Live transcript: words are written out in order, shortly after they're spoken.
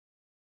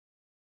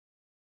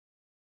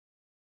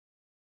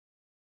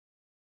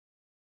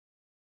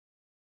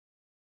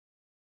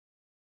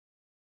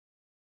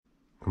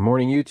Good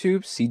morning, YouTube.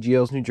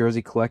 CGL's New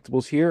Jersey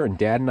Collectibles here, and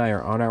Dad and I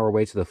are on our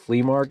way to the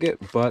flea market,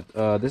 but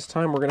this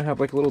time we're going to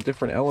have like a little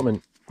different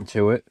element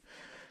to it.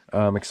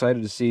 I'm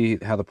excited to see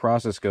how the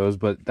process goes,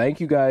 but thank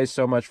you guys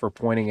so much for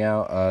pointing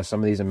out some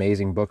of these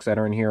amazing books that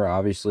are in here.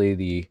 Obviously,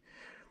 the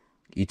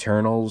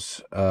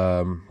Eternals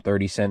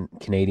 30-cent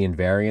Canadian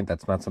variant,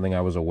 that's not something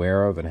I was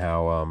aware of, and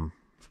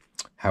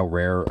how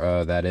rare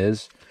that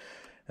is.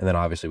 And then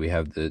obviously we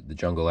have the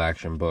Jungle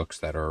Action books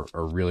that are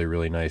really,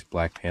 really nice.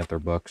 Black Panther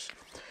books.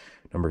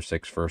 Number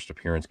 6, first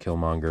appearance,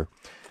 Killmonger.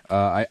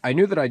 I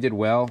knew that I did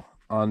well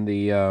on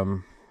the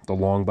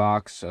long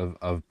box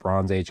of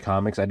Bronze Age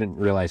comics. I didn't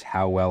realize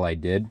how well I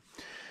did.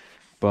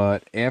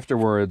 But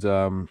afterwards,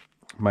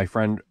 my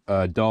friend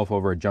Dolph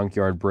over at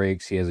Junkyard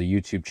Breaks, he has a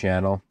YouTube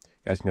channel.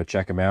 You guys can go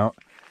check him out.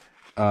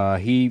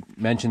 He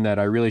mentioned that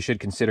I really should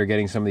consider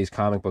getting some of these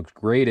comic books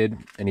graded.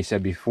 And he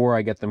said before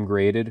I get them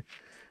graded,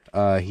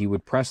 he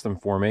would press them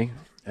for me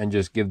and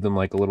just give them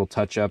like a little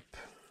touch-up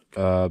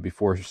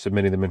before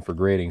submitting them in for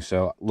grading.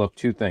 So look,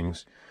 two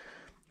things.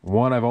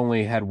 One, I've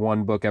only had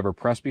one book ever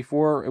pressed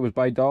before. It was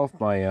by Dolph,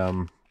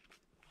 my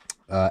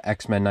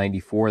X-Men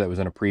 94 that was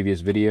in a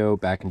previous video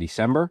back in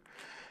December.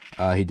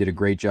 He did a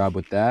great job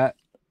with that.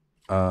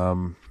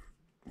 And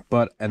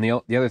the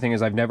other thing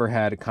is I've never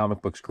had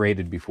comic books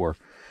graded before.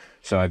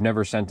 So I've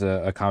never sent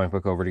a comic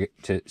book over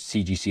to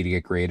CGC to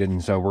get graded.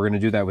 And so we're going to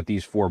do that with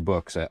these 4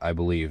 books, I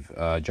believe.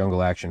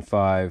 Jungle Action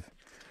 5,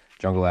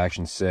 Jungle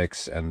Action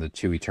 6, and the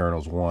 2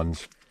 Eternals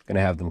 1s. Going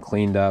to have them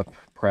cleaned up,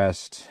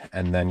 pressed,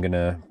 and then going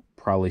to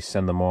probably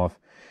send them off.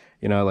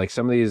 You know, like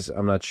some of these,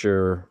 I'm not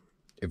sure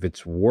if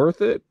it's worth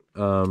it,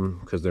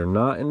 because they're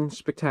not in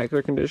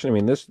spectacular condition. I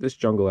mean, this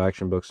Jungle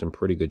Action book's in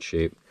pretty good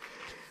shape.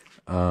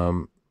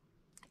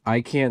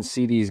 I can't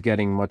see these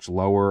getting much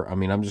lower. I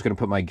mean, I'm just going to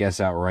put my guess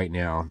out right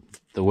now.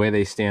 The way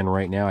they stand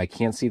right now, I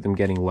can't see them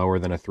getting lower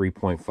than a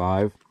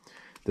 3.5. At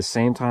the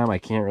same time, I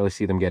can't really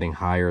see them getting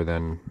higher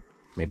than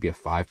maybe a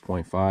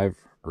 5.5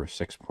 or a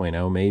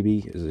 6.0 maybe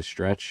is a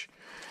stretch.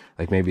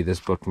 Like maybe this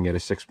book can get a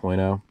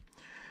 6.0,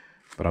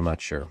 but I'm not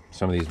sure.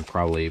 Some of these will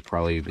probably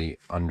be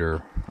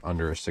under a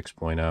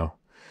 6.0.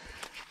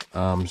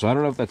 So I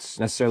don't know if that's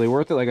necessarily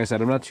worth it. Like I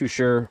said, I'm not too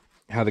sure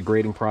how the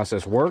grading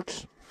process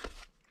works,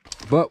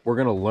 but we're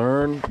going to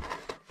learn.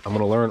 I'm going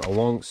to learn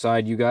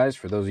alongside you guys,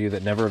 for those of you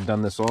that never have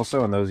done this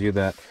also, and those of you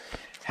that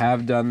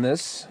have done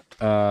this.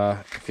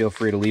 Feel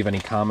free to leave any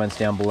comments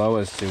down below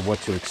as to what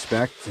to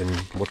expect and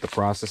what the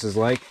process is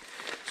like.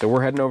 So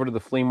we're heading over to the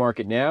flea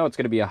market now. It's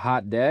going to be a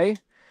hot day.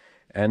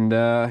 And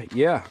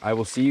yeah, I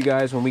will see you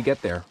guys when we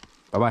get there.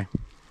 Bye-bye.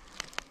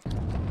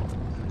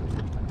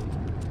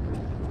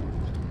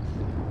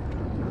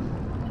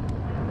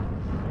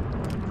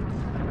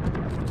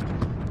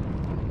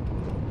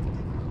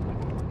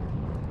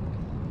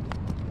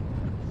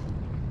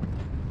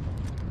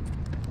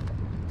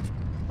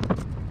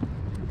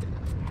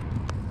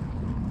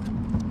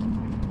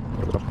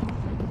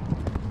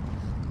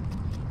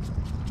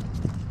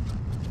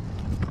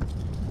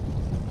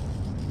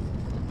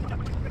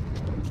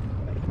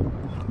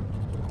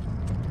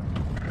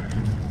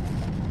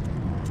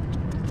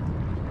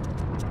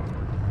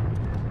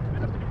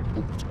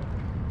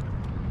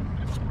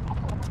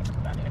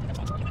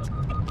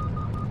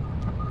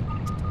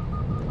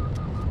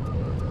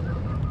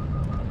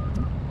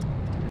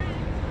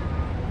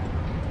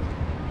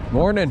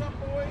 Morning. What's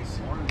up, boys?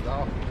 Morning,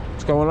 Dolph.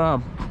 What's going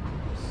on?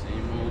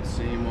 Same old,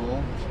 same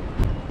old.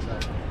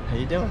 How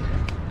you doing?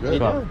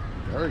 Good. How you doing?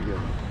 Very good.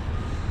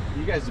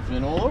 You guys have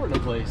been all over the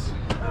place.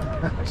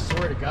 I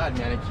swear to God,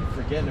 man, I keep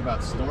forgetting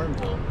about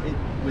Stormville.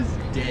 It was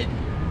dead.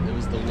 It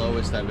was the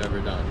lowest I've ever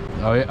done.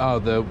 Oh yeah. Oh,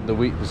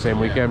 the same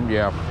weekend.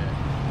 Yeah.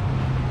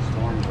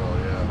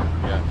 Stormville,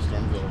 yeah. Yeah,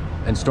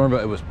 Stormville. And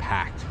Stormville, it was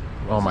packed.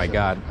 Oh my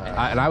God.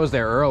 Packed. And I was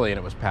there early, and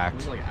it was It packed.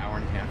 was like an hour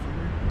and a half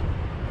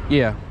from here.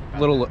 Yeah. A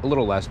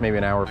little less, maybe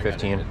an hour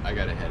 15. I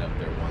gotta head up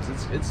there once.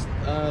 It's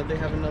they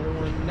have another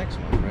one next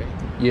month, right?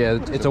 Yeah,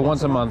 it's a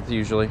once a month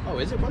usually. Oh,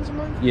 is it once a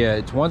month? Yeah,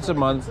 it's once a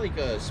month. It's like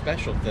a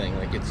special thing,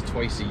 like it's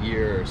twice a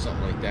year or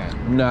something like that.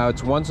 No,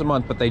 it's once a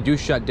month, but they do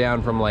shut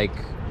down from like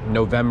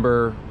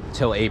November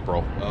till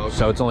April. Oh, okay.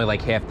 So it's only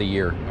like half the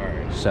year. All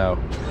right. So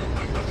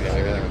Yeah,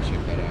 I gotta go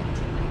check that out.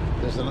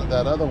 There's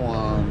that other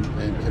one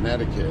in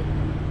Connecticut.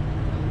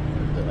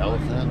 The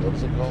elephant,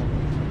 what's it called?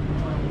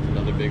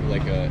 Another big,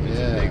 like it's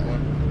a big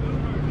one.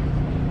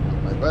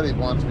 My buddy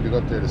wants me to go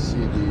up there to see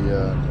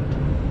the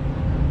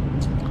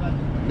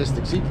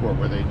Mystic Seaport,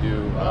 where they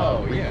do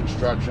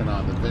reconstruction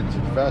on the vintage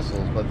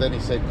vessels. But then he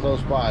said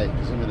close by,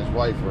 because him and his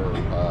wife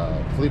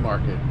are flea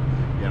market.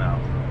 You know,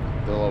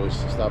 they'll always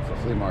stop for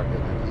flea market.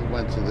 And he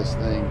went to this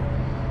thing,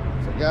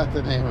 forgot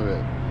the name of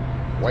it.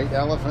 White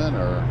Elephant,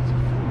 or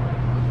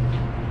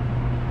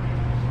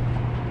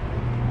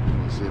let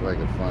me see if I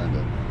can find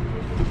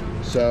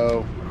it.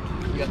 So,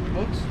 You got the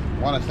books?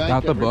 want to thank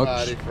Got the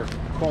everybody for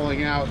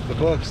calling out the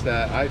books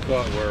that I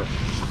thought were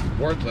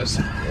worthless.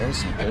 There were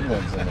some good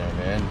ones in there,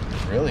 man.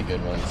 Really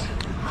good ones.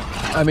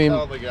 I mean,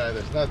 Tell the guy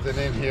there's nothing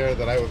in here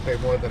that I would pay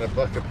more than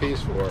 $1 a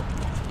piece for.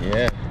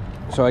 Yeah.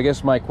 So I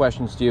guess my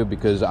question's to you,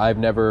 because I've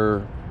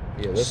never...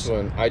 Yeah, this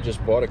one, I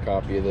just bought a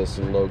copy of this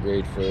in low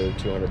grade for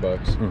 $200.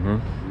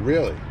 Mm-hmm.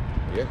 Really?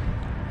 Yeah.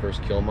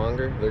 First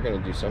Killmonger. They're going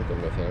to do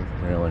something with him.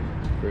 Really?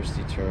 First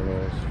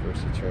Eternals.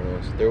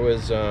 There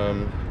was, yeah,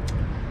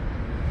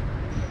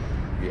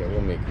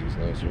 we'll make these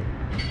nicer.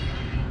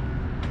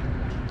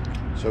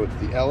 So it's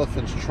the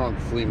Elephant's Trunk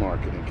Flea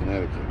Market in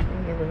Connecticut.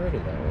 I've never heard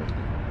of that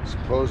one.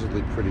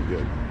 Supposedly pretty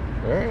good.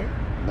 All right.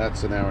 And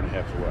that's an hour and a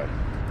half away.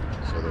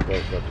 So they're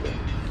both up there.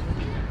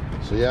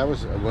 So yeah, I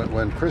was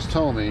when Chris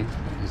told me,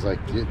 he's like,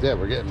 yeah, Dad,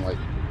 we're getting like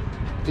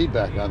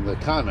feedback on the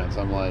comments.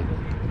 I'm like,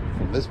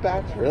 from this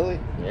batch, really?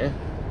 Yeah.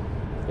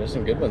 There's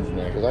some good ones in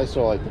there. Because I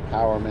saw like the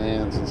Power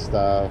Mans and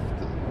stuff.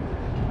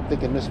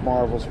 Thinking Miss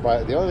Marvel,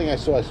 the only thing I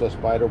saw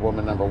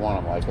Spider-Woman #1.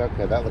 I'm like,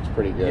 okay, that looks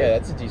pretty good. Yeah,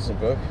 that's a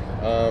decent book.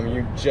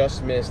 You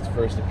just missed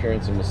first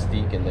appearance of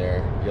Mystique in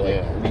there. You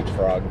like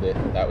leapfrogged it.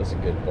 That was a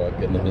good book.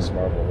 And the Miss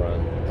Marvel run.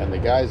 And the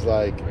guy's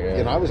like,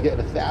 you know, I was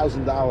getting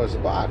 $1,000 a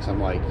box.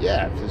 I'm like,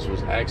 yeah, if this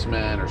was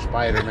X-Men or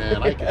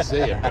Spider-Man, I could see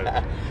it. But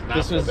not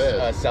this was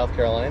South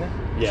Carolina?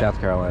 Yeah. South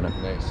Carolina.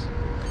 Nice.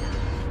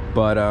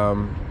 But,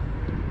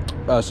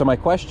 so my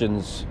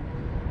questions...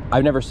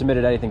 I've never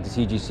submitted anything to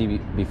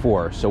CGC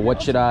before, so what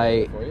should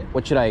I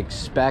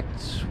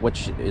expect?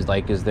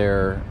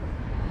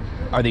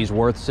 Are these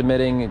worth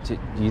submitting? Do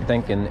you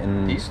think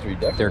in these three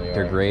definitely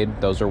their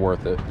grade? Those are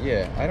worth it.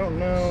 Yeah, I don't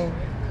know.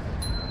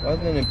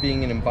 Other than it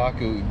being an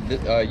M'Baku,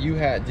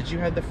 did you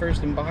have the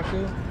first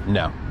M'Baku?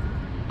 No.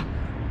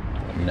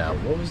 No.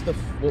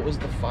 What was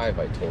the 5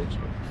 I told you?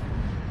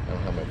 I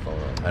don't have my phone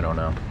on. I don't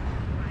know.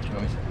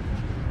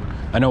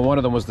 I know one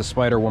of them was the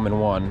Spider-Woman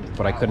one,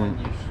 but I couldn't.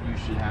 You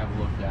should have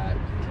looked at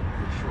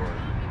for sure.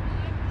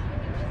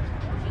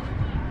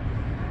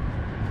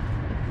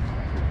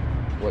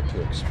 What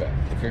to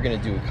expect? If you're gonna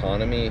do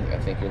economy, I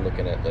think you're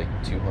looking at like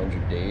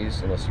 200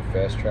 days, unless you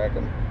fast track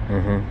them.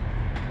 Mm-hmm.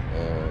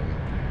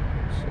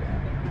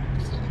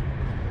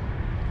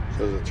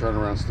 So is the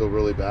turnaround still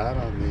really bad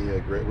on the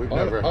grade? I've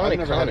never had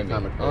a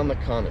comic book. On the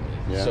economy.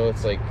 Yeah. So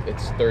it's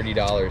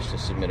 $30 to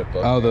submit a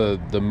book. Oh,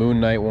 the Moon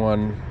Knight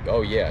one.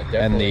 Oh yeah,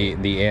 definitely.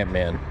 And the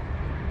Ant-Man.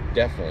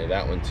 Definitely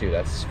that one too.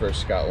 That's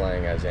first Scott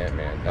Lang as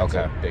Ant-Man. That's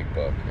a big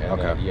book.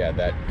 And yeah,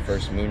 that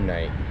first Moon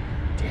Knight.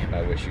 Damn,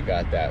 I wish you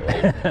got that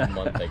like a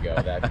month ago.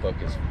 That book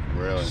is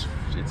really,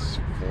 it's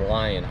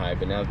flying high.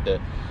 But now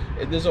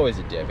there's always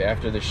a dip.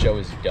 After the show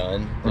is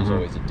done, there's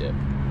always a dip.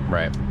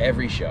 Right.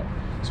 Every show.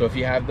 So if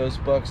you have those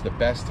books, the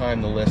best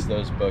time to list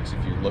those books,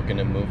 if you're looking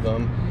to move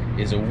them,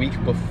 is a week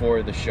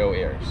before the show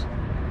airs.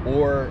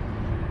 Or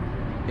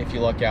if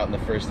you luck out and the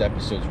first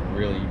episode's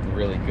really,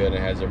 really good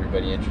and has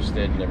everybody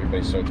interested and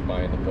everybody starts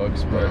buying the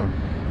books. But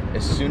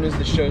as soon as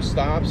the show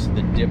stops,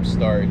 the dip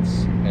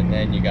starts, and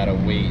then you gotta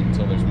wait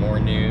until there's more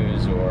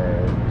news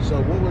or...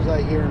 So what was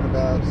I hearing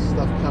about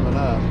stuff coming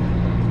up?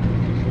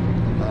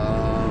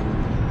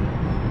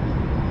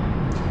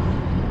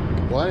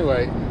 Well,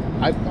 anyway,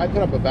 I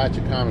put up a batch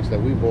of comics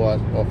that we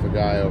bought off a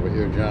guy over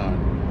here, John.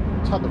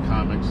 A ton of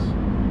comics,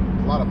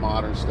 a lot of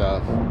modern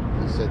stuff.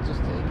 He said,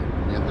 just take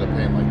it. We ended up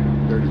paying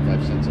like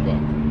 35 cents a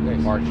book.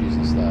 Nice. Archies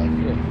and stuff.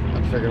 Yeah.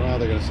 I'm figuring, well,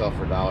 they're going to sell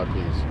for $1 a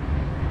piece.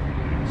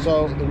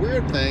 So the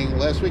weird thing,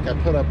 last week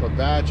I put up a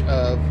batch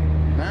of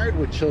Married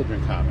with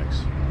Children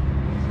comics.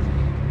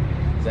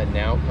 Is that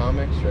Now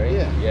Comics, right?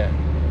 Yeah. Yeah.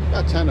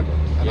 About 10 of them.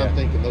 And I'm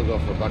thinking they'll go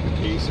for $1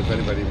 a piece if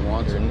anybody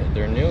wants them.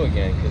 They're new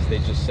again because they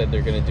just said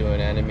they're going to do an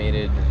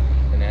animated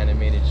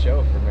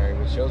show for Married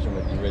with Children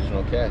with the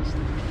original cast.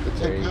 The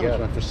 10 comics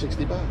went for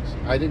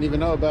 $60. I didn't even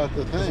know about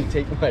the thing. Doesn't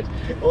take much.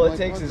 All it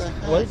takes is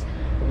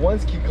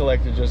once Key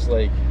Collector just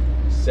like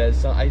says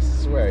something. I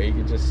swear he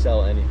could just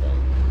sell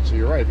anything. So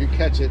you're right. If you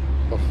catch it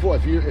before,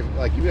 if you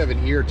have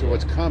an ear to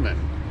what's coming,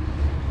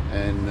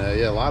 and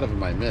a lot of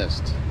them I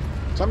missed.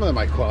 Some of them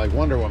I caught, like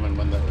Wonder Woman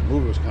when the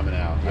movie was coming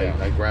out. Yeah.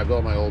 I grabbed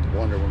all my old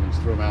Wonder Womans,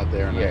 threw them out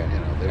there, and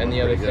and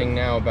the other thing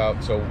now about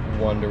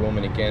Wonder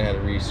Woman again had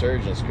a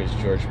resurgence because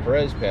George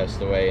Perez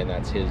passed away, and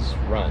that's his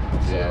run.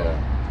 So.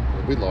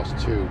 Yeah, we lost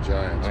 2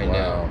 giants. I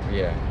know.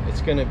 Yeah,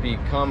 it's gonna be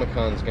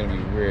Comic-Con's gonna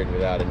be weird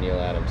without a Neil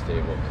Adams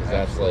table because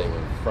that's like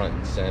front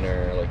and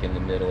center, like in the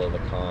middle of the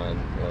con,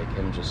 like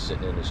him just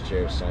sitting in his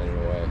chair signing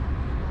away.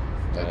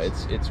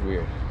 It's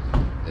weird.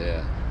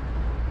 Yeah.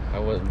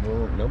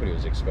 Nobody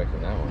was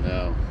expecting that one.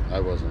 No, I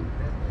wasn't.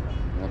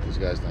 I want these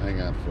guys to hang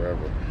on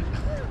forever.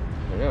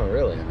 I know,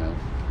 really. You know.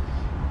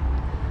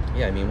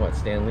 Yeah, I mean,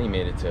 Stan Lee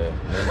made it to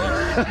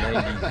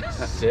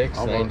 96,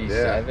 97.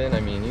 Yeah.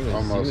 I mean, he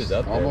was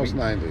up there. Almost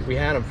 90. We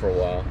had him for a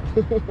while.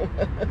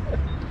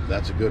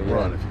 That's a good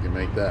run if you can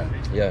make that.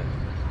 Yeah.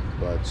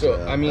 But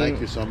I mean,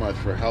 thank you so much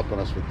for helping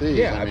us with these.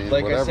 Yeah, I mean,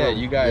 like I said,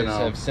 you guys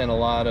have sent a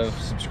lot of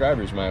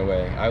subscribers my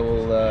way. I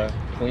will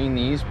clean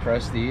these,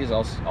 press these.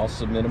 I'll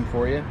submit them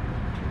for you.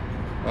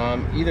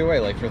 Either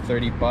way, like for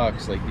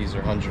 $30, like these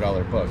are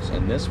 $100 books.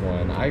 And this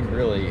one, I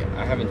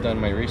haven't done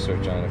my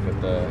research on it, but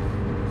the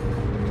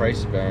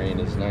price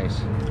variant is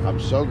nice. I'm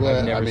so glad.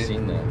 I've never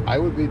seen that. I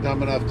would be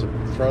dumb enough to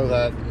throw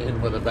that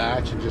in with a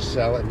batch and just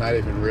sell it and not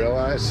even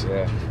realize.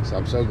 Yeah. So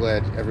I'm so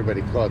glad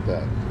everybody caught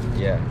that.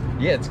 Yeah.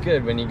 Yeah, it's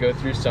good when you go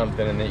through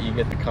something and that you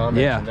get the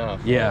comments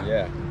enough. Yeah.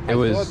 Yeah. I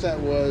thought that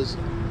was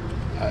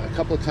a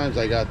couple of times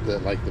I got the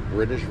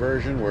British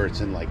version where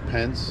it's in like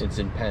pence. It's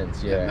in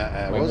pence, yeah.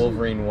 That, My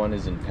Wolverine one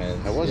is in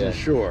pence. I wasn't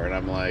sure, and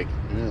I'm like,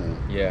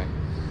 yeah.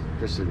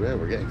 Chris said, "Yeah,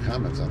 we're getting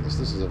comments on this.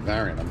 This is a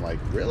variant." I'm like,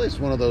 "Really? It's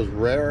one of those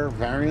rare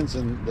variants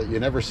that you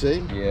never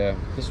see?" Yeah,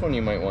 this one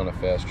you might want to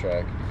fast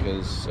track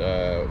because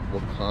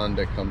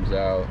Wakanda comes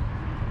out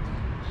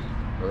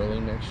early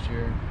next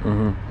year,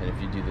 and if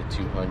you do the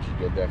 200,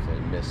 you'll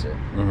definitely miss it.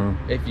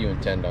 If you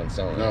intend on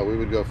selling it. No, we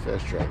would go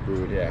fast track. We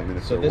would. Yeah. I mean,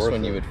 if so they're this worth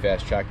one it. you would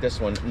fast track. This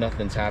one,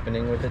 nothing's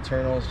happening with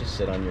Eternals. Just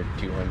sit on your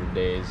 200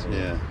 days. And,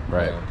 Yeah.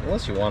 Right. You know,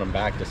 unless you want them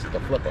back just to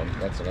flip them.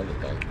 That's another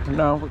thing.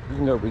 No, we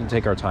can go. We can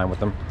take our time with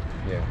them.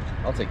 Yeah.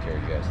 I'll take care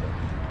of you guys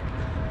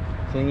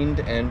though.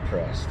 Cleaned and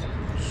pressed.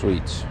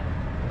 Sweet.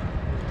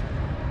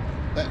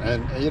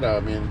 And you know,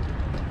 I mean,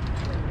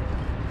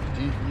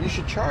 you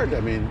should charge. I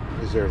mean,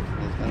 is there?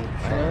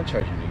 I'm not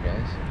charging you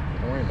guys.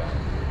 Don't worry about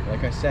it.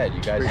 Like I said,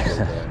 you guys. Appreciate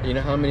that. You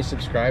know how many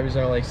subscribers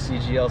are like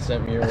CGL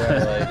sent me your way?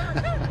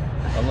 Like,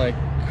 I'm like,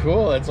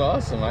 cool. That's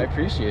awesome. I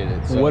appreciate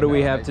it. So, What do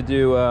we have to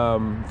do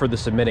for the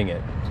submitting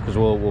it? Because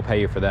we'll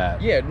pay you for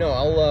that. Yeah. No.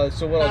 I'll.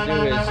 So what I'll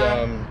do is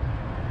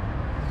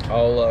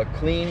I'll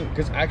clean,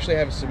 because I actually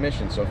have a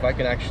submission, so if I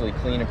can actually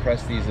clean and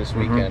press these this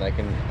weekend, I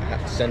can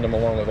send them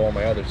along with all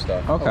my other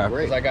stuff. Okay. Oh,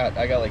 great. 'Cause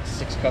I got like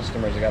 6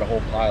 customers. I got a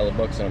whole pile of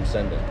books that I'm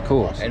sending.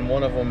 Cool. And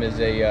one of them is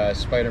a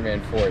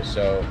Spider-Man 4,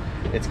 so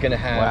it's gonna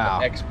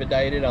have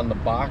expedited on the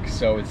box,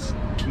 so it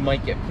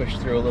might get pushed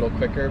through a little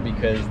quicker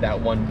because that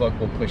one book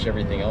will push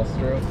everything else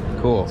through.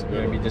 Cool. It's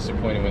going to be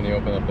disappointing when they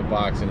open up the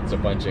box and it's a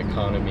bunch of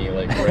economy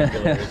like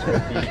regulars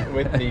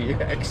with the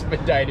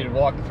expedited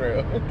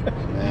walkthrough.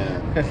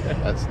 Man,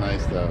 that's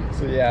nice though.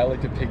 So yeah, I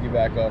like to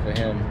piggyback off of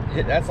him.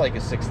 That's like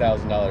a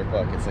 $6,000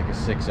 book. It's like a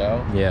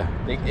 6.0. Yeah.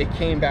 It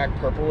came back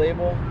purple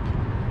label,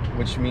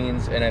 which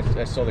means, and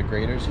I saw the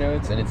grader's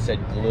notes, and it said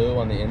glue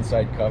on the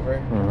inside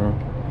cover.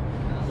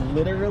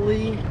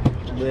 Literally,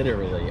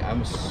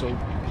 I'm so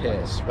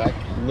pissed.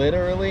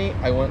 Literally,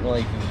 I went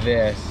like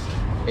this.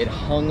 It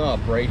hung up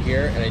right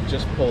here, and I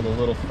just pulled a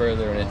little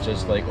further, and it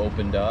just like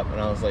opened up, and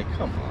I was like,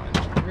 "Come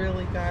on,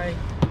 really, guy?"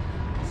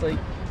 It's like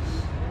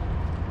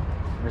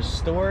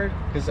restored,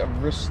 because a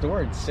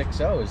restored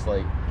 6.0 is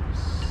like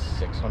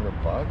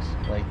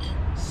 $600, like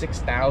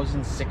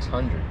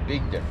 6,600.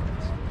 Big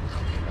difference.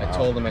 I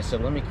told him, I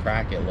said, "Let me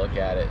crack it, look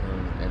at it,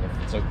 and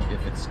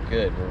if it's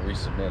good, we'll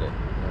resubmit it."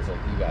 And I was like,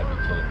 "You gotta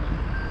be kidding me."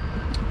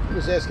 He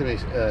was asking me,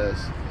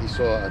 he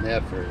saw an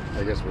ad for,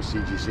 I guess, with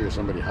CGC or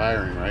somebody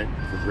hiring, right?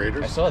 For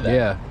graders? I saw that.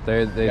 Yeah,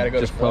 they Gotta go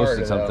just to Florida,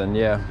 posted something.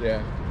 Yeah.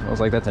 Yeah. I was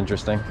like, that's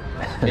interesting.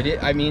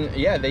 I mean,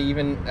 yeah,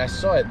 I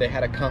saw it. They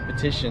had a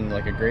competition,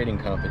 like a grading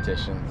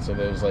competition. So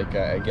there was like,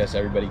 I guess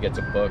everybody gets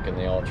a book and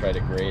they all try to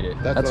grade it.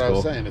 That's what I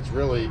was saying. It's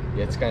really,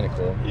 Yeah, it's kind of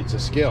cool. it's a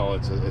skill.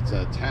 It's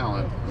a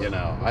talent. You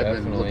know, I've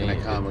been looking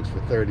at comics for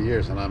 30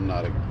 years and I'm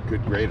not a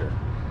good grader.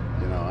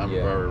 You know, I'm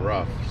very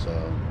rough. So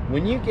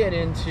when you get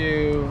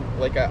into,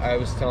 like I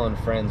was telling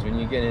friends, when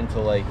you get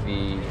into like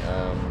the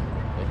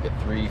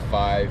 3,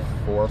 5,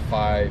 4,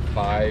 5,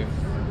 5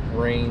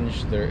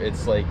 range,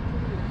 it's like,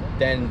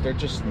 then they're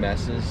just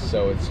messes.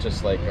 So it's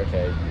just like,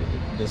 okay,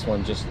 this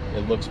one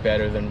it looks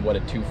better than what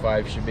a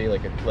 2.5 should be.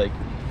 Like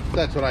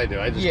that's what I do.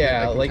 I just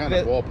Yeah, I can like kind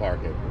of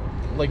ballpark it.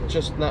 like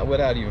just not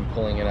without even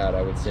pulling it out.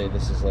 I would say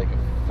this is like a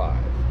 5,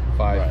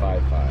 5, Right.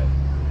 5, 5.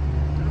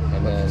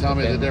 And But then tell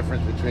me the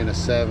difference between a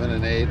 7,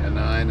 an 8, a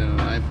 9, and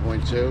a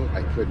 9.2.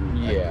 I couldn't.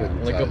 Yeah, I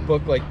couldn't like tell a you.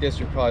 book like this,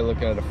 you're probably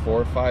looking at a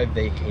 4 or 5.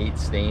 They hate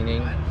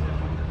staining.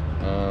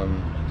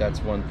 That's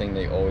one thing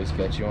they always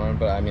get you on.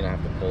 But I mean, I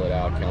have to pull it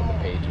out, count the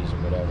pages or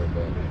whatever.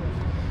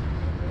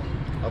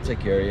 But I'll take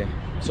care of you.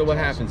 So what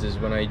happens is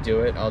when I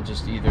do it, I'll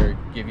just either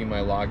give you my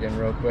login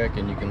real quick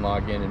and you can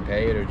log in and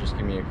pay it, or just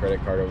give me a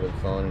credit card over the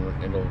phone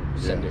and it'll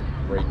send it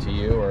right to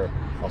you, or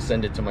I'll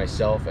send it to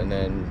myself and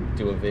then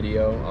do a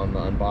video on the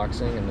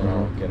unboxing and then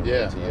I'll get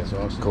it right to you. That's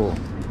awesome. Cool.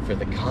 For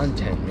the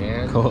content,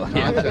 man. Cool.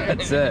 Yeah,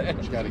 that's it.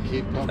 Just got to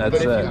keep pumping. That's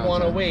But if it. you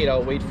want to wait,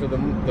 I'll wait for the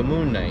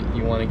Moon Knight.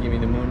 You want to give me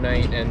the Moon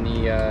Knight and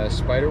the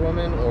Spider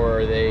Woman,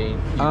 or are they? You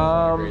don't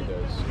wanna grade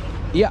those?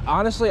 Yeah,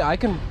 honestly, I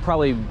can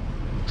probably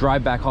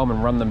drive back home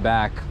and run them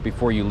back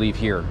before you leave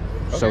here.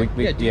 So Okay.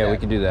 we Yeah, do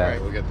can do that. that. All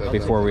right, we'll get those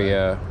before done we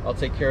today. I'll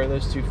take care of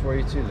those 2 for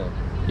you too, then.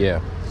 yeah.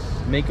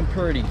 Make them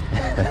pretty.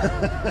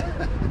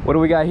 What do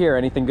we got here?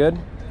 Anything good?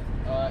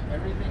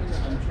 Everything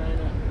I'm trying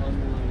to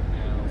unload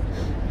now.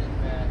 Everything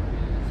that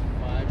is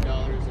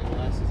 $5 and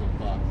less is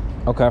 $1.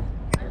 Okay.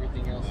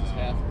 Everything else is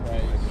half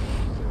price.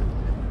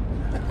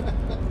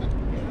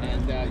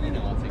 And you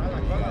know, I'll take care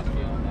of you guys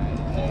beyond that as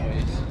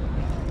always.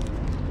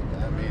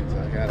 That means I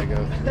got to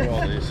go through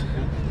all these.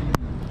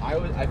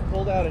 I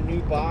pulled out a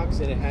new box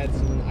and it had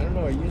some. I don't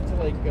know. Are you into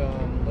like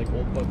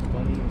old Bugs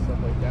Bunny and stuff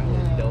like that,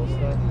 like Dell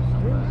stuff?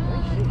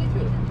 Nice shape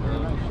too.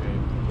 Nice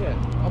shape.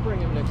 Yeah, I'll bring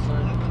him next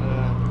time.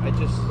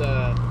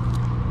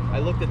 I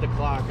looked at the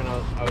clock and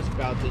I was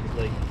about to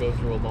like go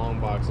through a long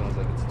box and I was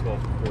like, it's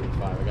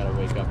 12:45. I gotta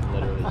wake up in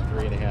literally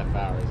 3.5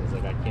 hours. I was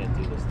like, I can't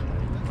do this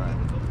tonight. Right.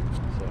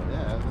 So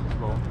Yeah, that's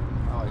cool.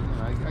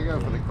 I go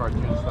for the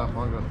cartoon stuff.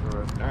 I'll go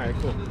through it. all right,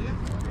 cool.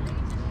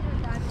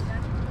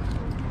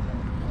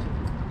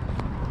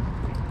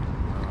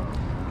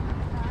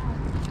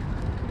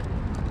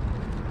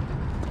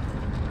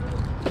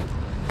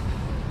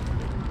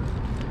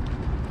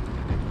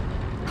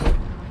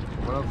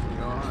 What else is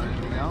going on?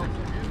 Anything else?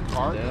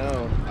 Cards?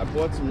 No, I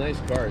bought some nice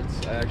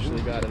cards. I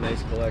actually got a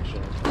nice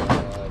collection.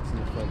 It's in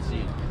the front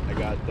seat. I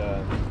got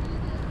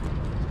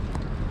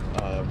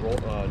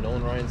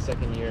Nolan Ryan's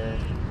second year.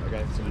 I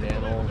got some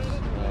Nanos,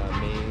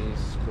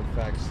 Maze,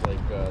 Koufax,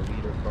 like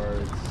leader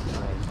cards.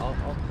 I'll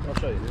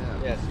show you.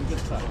 Yeah, some good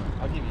stuff.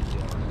 I'll give you a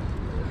deal.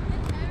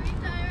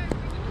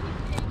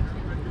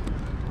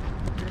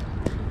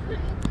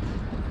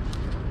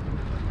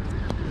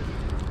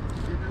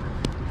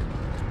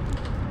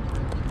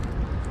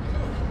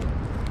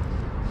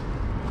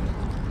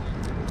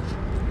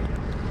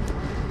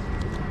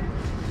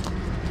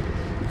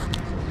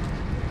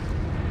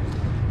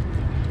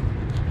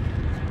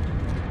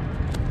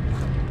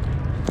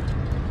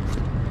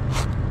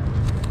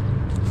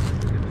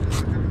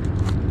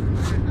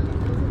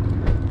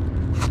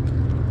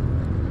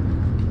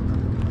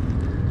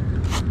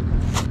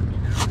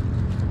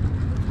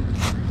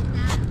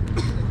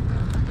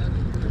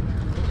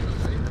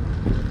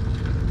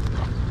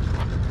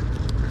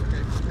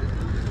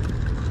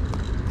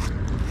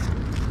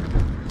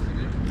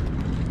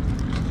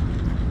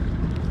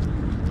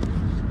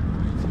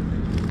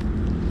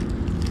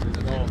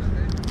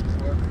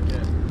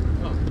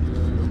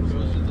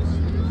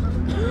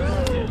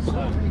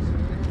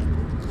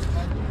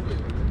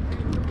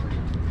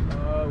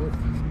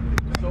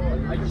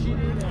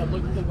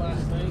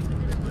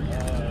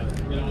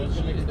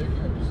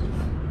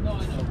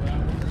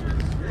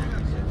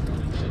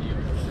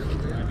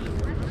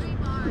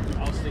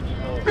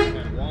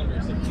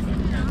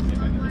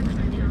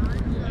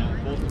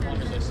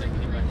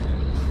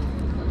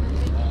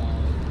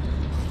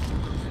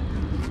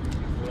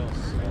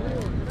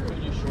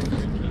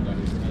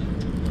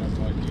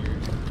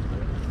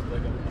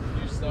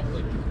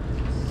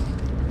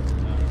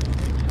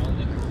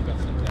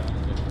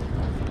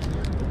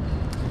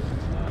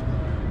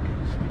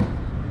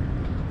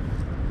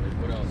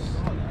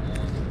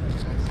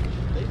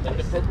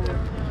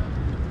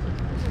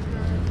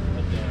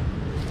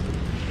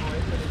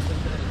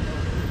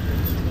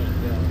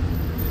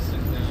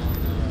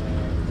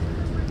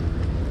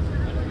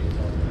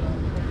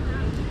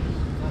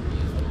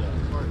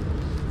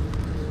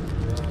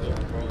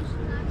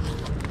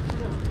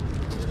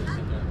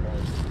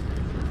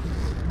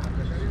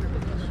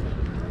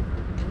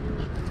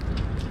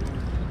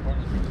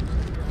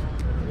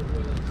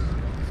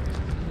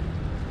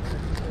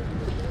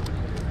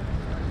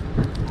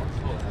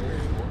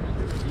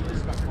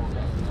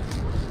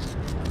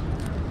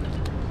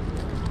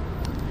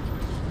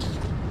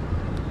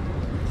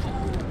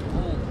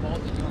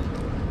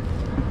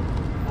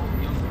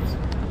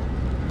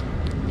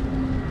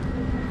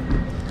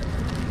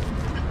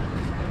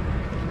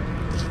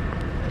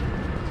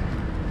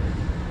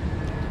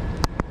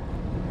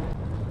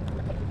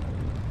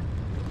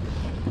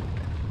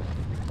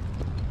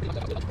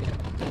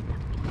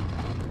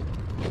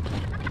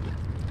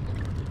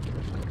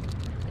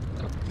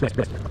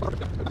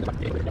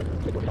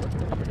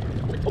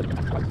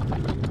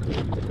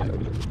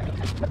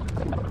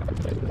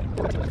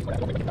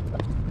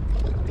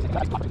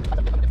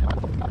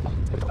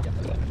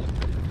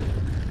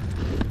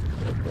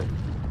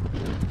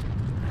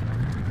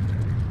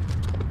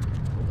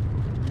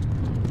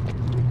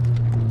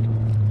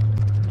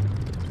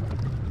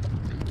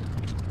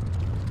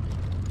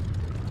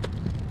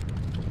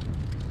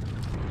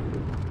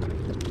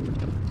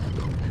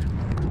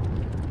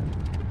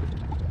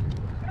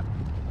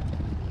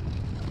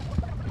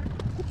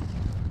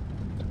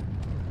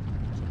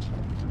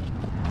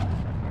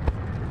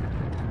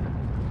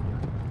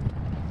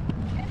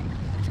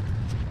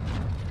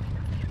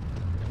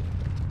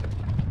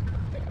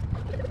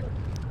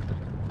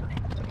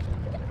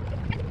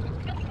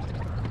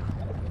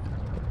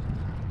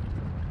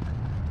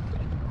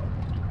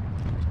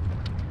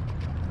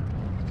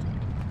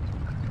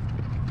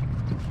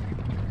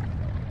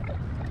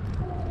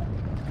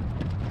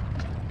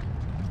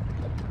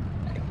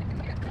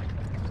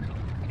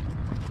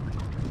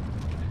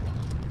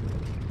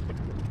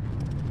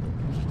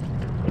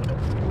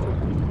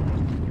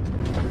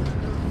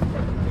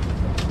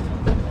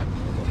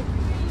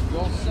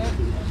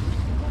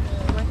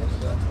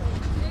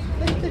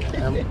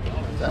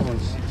 That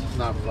one's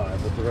not 5,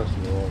 but the rest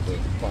of them are all the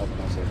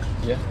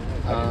 5.6. Yeah.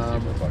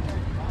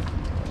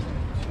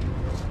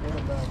 What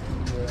about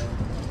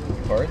the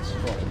Cards?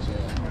 cards? Yeah.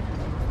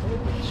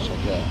 Check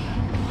that.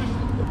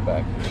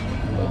 back,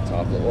 the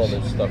top. Well,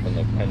 there's stuff in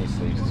the penny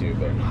sleeves too,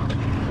 but.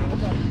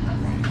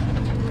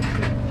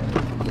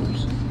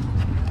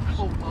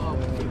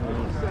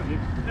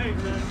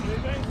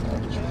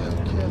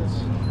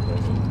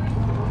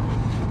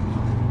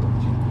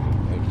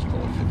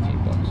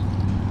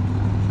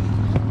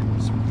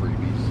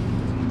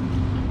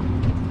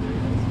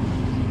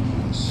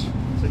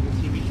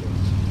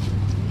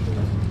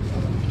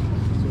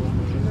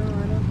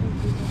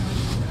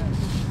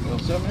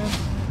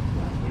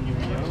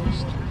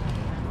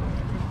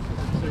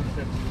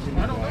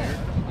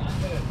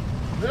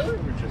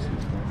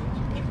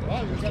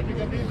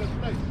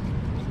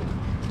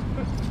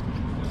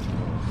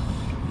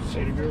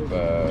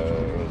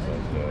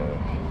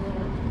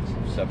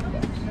 $7.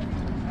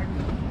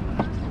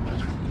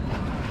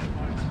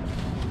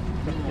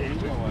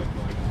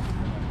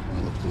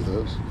 Look through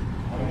those.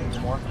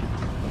 More?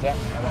 What's that?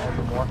 I don't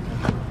order more.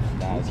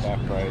 Nah, it's half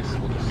price.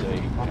 We'll just say,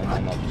 and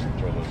then I'll just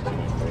throw those two in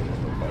later.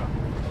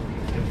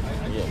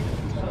 Yeah,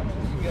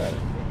 you got it.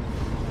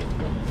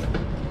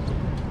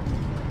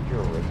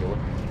 You're a regular.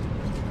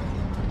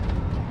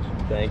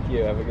 Thank you.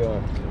 Have a good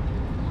one.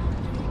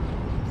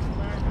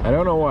 I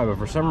don't know why, but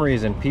for some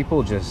reason,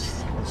 people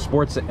just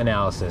sports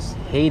analysis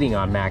hating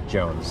on Mac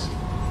Jones.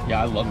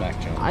 Yeah, I love Mac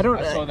Jones. I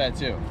saw that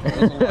too.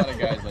 There's a lot of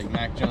guys like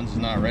Mac Jones is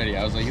not ready.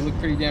 I was like, you look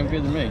pretty damn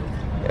good to me.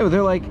 Yeah,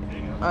 they're like,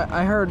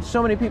 I heard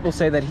so many people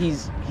say that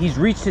he's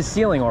reached his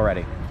ceiling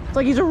already. It's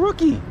like he's a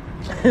rookie.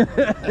 I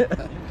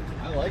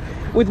like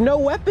it. With no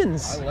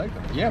weapons. I like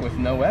it. Yeah, with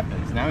no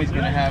weapons. Now he's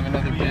gonna have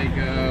another big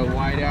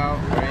wide out,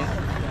 right?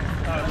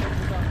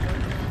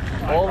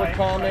 All the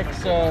comics,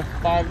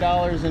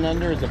 $5 and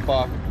under is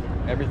 $1.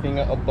 Everything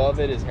above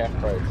it is half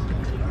price.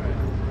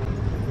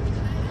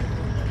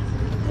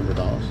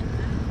 $100.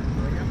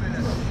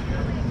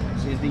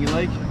 See, do you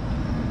like?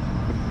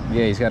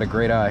 Yeah, he's got a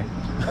great eye.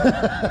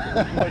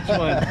 Which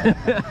one?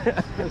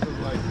 This is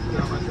like,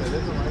 how much that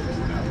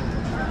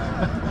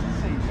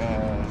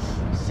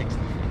is? 60.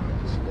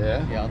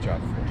 Yeah? Yeah, I'll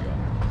drop $40.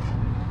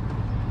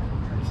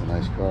 It's a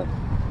nice car.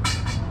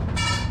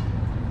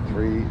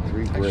 Three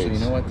grades. Actually, you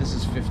know what? This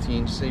is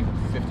 15. Just say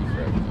 50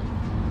 for everything.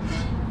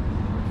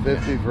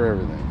 50 for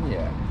everything.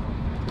 Yeah.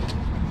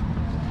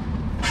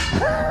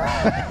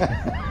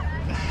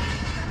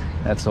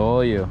 That's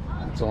all you.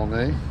 That's all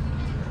me.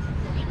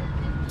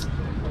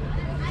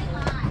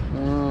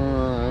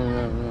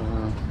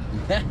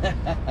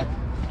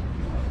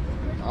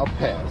 I'll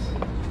pass.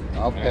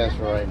 I'll pass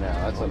for right now.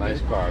 That's a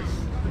nice car.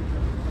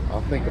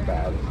 I'll think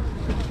about it.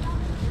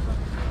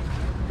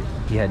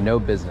 He had no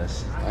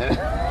business.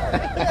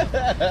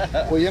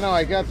 Well, you know,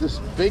 I got this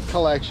big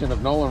collection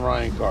of Nolan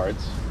Ryan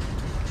cards.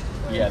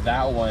 Yeah,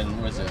 that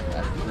one was at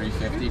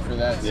 $350 for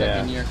that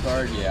second year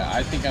card. Yeah,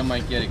 I think I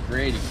might get it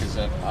graded because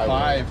a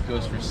 5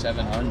 goes for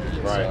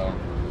 $700. Right. So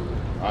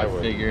I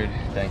figured.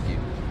 Thank you.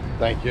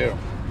 Thank you.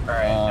 All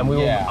right, and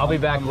I'll be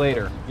back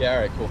later. Yeah,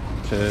 all right, cool.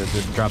 To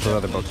drop the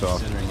other books off.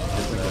 Considering it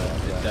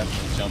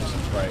definitely jumps in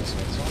price.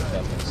 It's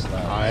definitely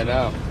slap. I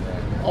know.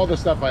 All the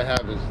stuff I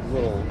have is a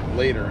little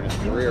later in his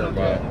career,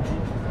 but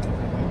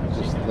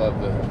just love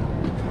the.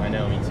 I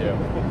know, me too.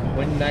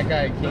 When that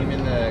guy came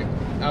in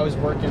I was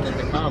working at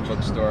the comic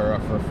book store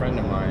for a friend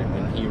of mine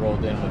when he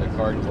rolled in with a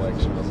card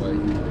collection. I was like,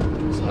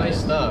 it's nice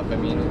stuff. I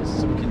mean, it's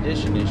some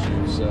condition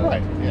issues.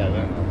 Right. Yeah.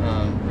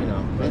 You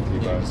know, but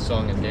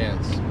song and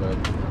dance. But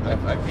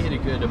I paid a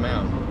good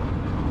amount.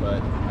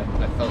 But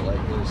I felt like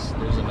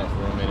there's enough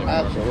room in it.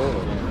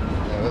 Absolutely.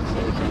 Yeah, that's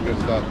some good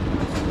stuff.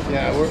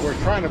 Yeah, we're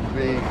trying to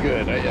be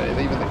good.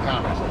 Even the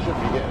comics. I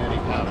shouldn't be getting any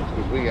comics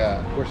because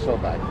we're so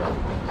backed up.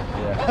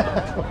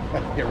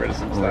 Yeah. Get rid of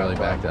some stuff. Really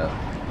backed up.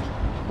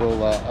 Well,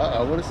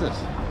 what is this?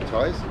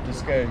 Toys?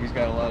 This guy, he's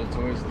got a lot of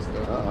toys and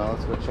stuff.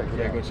 Let's go check it out.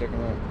 Yeah, go check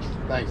him out.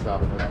 Thanks,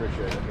 Dobbin. I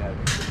appreciate it.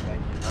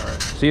 Thank you. All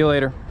right. See you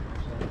later.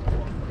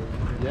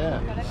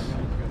 Yeah.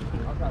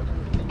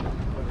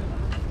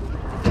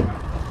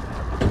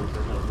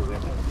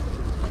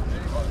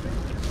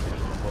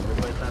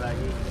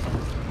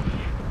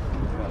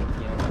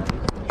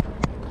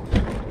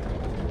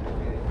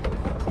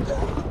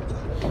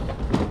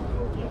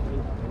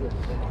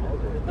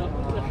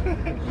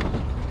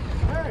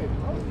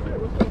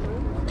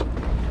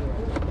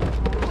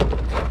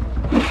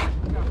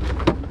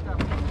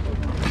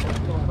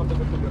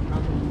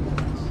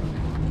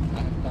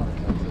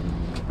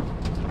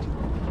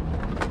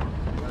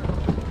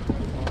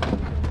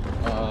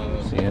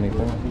 See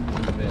anything?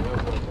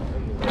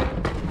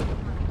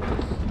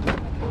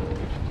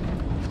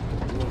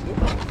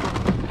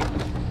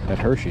 That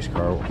Hershey's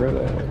car. Where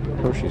that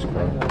Hershey's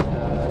car?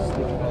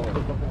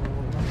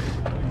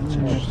 It's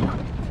interesting.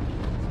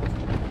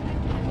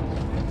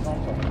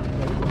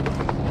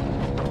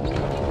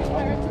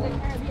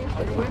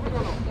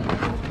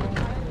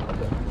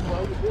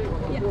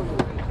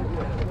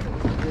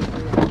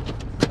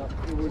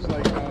 It was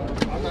like,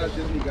 I'm not a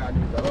Disney guy.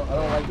 I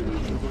don't like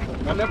Disney.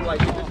 I never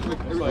liked it. I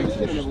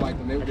never liked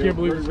them. I can't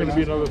believe it's going to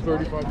be another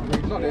 35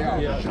 degrees. No, they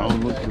are.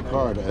 Sean looked the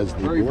card as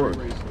the board.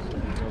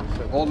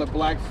 all the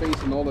black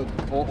face and all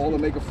the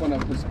making fun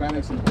of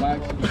Hispanics and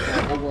blacks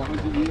for over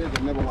 100 years.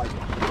 They never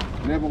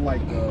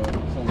liked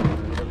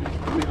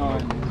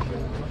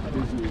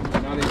Disney.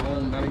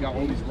 Now they got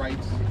all these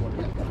rights.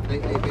 They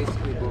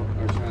basically broke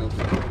our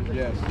childhood.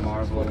 Yes,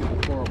 Marvel,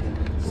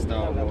 horrible.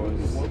 Star Wars.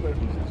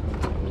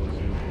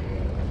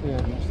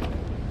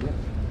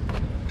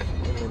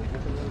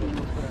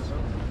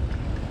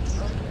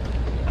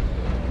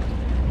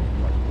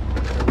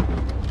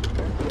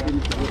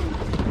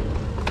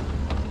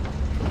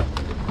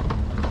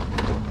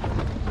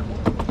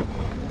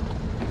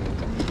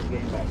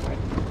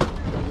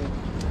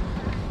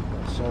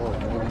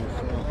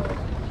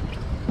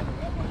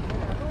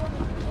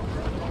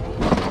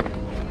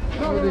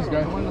 These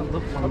guys.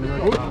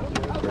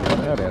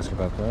 I'd ask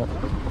about that.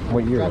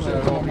 What year is it?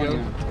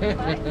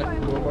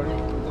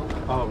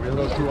 Oh, really?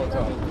 Those two on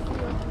top.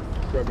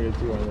 Grab me a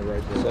two on the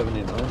right there.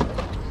 79.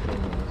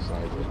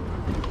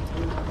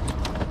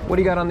 What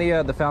do you got on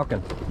the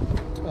Falcon?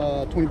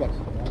 20 bucks.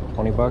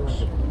 20 bucks.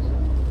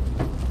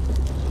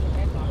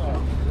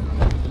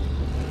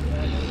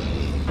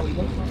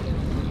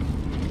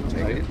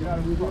 Take it.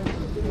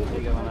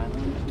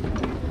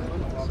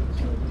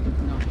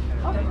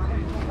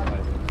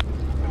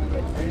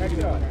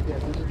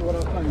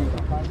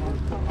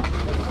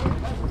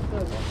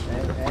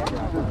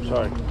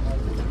 Sorry.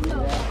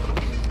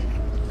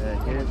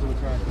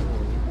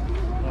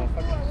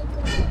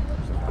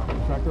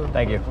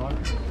 Thank you.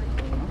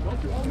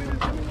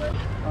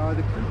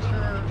 The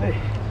creature. Hey.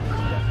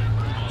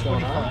 What's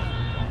going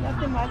on?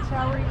 Nothing much.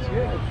 How are you?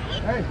 Yeah.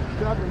 Hey,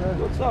 what's up, man?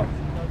 What's up?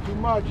 Not too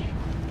much.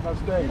 How's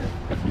staying?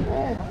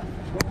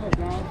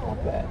 Not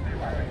bad.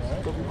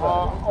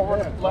 Over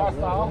the last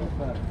aisle?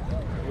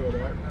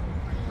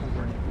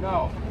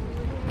 No.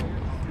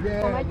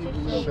 Yeah,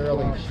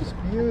 Shirley, she's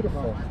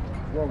beautiful.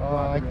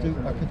 I could do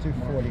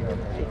 40 on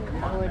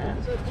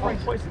her.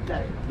 Twice a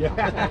day. Yeah.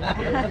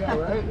 Yeah,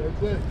 right?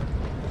 That's it.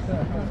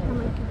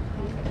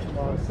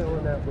 I'm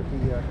selling that with the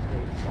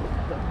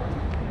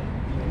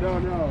No,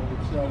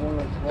 it's one of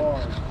those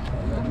bars.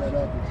 I met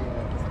up.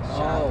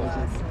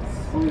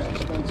 It's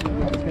expensive. I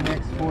was going to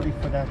ask 40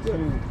 for that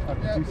too. I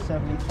could do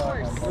 75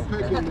 on both. We're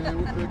picking, man.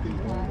 We're picking.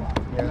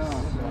 Yes.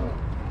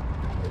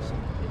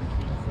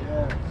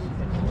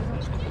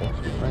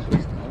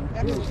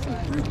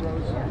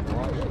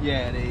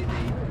 Yeah, they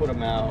put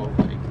them out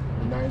like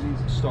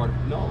 90s. started.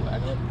 No,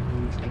 actually.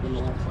 Within the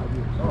last 5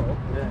 years. Oh,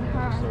 okay.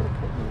 Started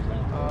putting those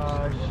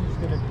out. She's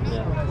going to be,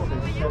 Yeah. what I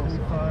say,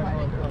 75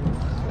 on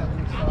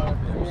 75.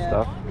 Cool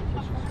stuff.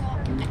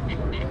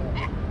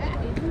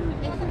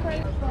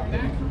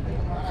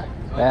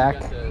 Back.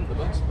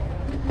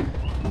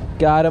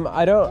 Got him.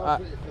 I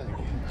don't.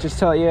 Just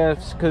tell you,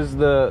 because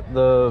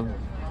the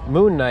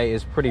Moon Knight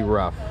is pretty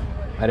rough.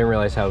 I didn't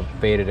realize how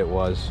faded it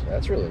was.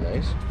 That's really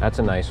nice. That's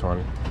a nice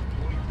one.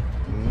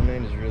 Moon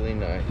Knight is really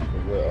nice.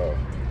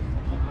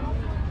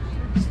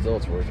 Still,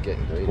 it's worth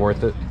getting graded.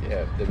 Worth it?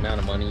 Yeah, the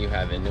amount of money you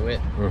have into it,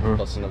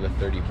 plus another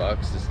 $30,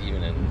 just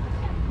even in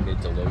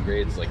mid to low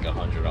grades, like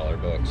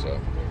 $100 book. So.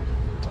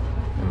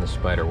 And the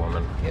Spider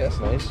Woman. Yeah, that's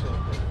nice.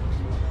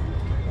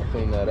 I'll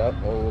clean that up.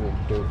 All little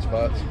dirt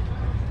spots.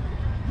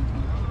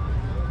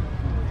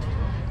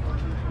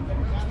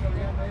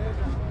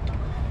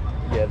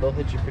 Yeah, they'll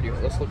hit you pretty.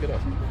 Let's look it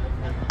up.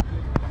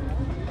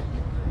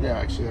 Yeah,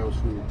 actually, I was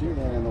going to do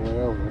that on the way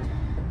over.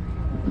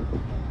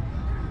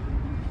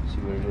 See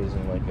what it is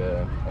in like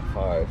a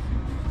 5.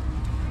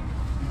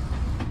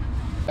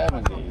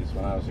 70s,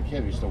 when I was a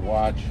kid, we used to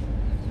watch.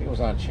 I think it was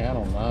on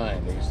Channel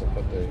 9. They used to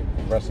put the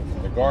wrestling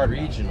from the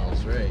Garden.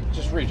 Regionals, right?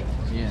 Just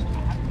regionals. Yeah.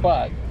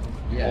 But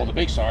Yeah. all the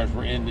big stars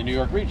were in the New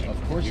York region. Of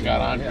course you they got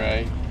were,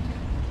 Andre,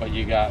 but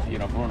you got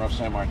Bruno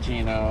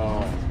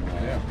Sammartino.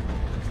 And,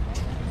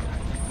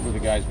 who were the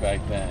guys back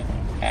then?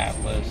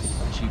 Atlas,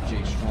 Chief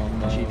J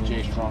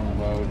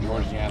Strongbow,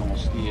 George the Animal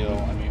Steel.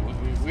 I mean,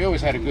 we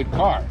always had a good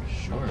card.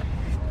 Sure.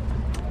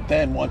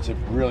 Then once it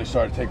really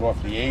started to take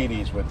off in the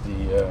 80s with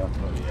the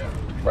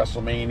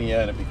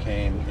WrestleMania, and it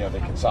became, they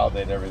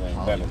consolidated everything.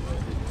 Then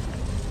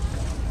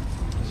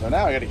so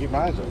now I got to keep my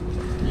eyes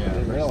open. Yeah, I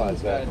didn't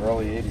realize that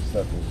early 80s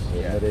stuff is,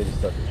 mid 80s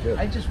stuff is good.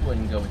 I just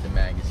wouldn't go with the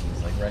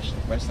magazines like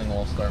Wrestling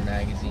All Star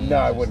magazine. No,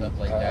 I and wouldn't. Stuff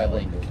like I that.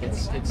 wouldn't Like do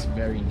that. it's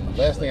very niche.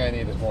 Last thing I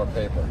need is more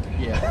paper.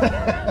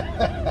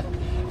 Yeah.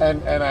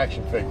 and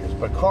action figures,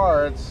 but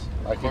cards.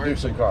 I can do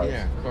some cards.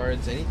 Yeah,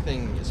 cards.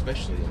 Anything,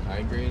 especially in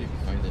high grade. If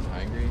you find it in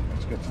high grade,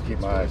 It's good to keep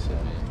my eyes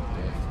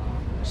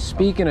on.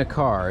 Speaking of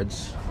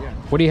cards, Yeah.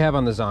 what do you have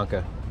on the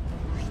Zonka?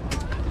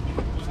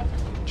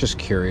 Just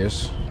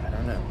curious. I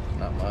don't know.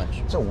 Not much.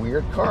 It's a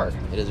weird card.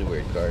 It is a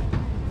weird card.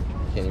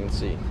 Can't even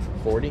see.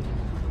 40.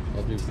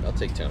 I'll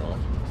take 10 off.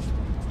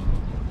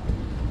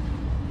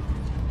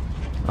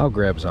 I'll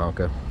grab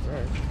Zonka. All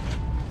right.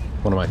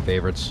 One of my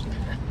favorites.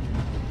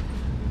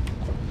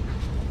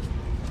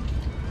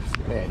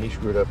 Man, he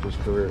screwed up his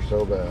career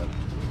so bad.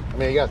 I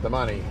mean, he got the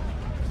money.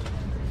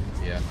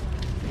 Yeah.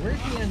 Where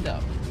did he end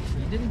up?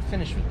 He didn't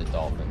finish with the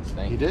Dolphins.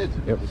 He did.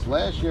 Yep. His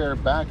last year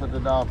back with the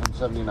Dolphins,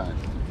 79.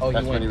 Oh,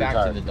 That's he when went back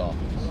retired. to the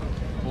Dolphins.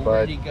 Well, but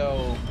where'd he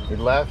go? he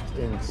left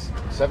in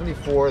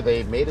 '74.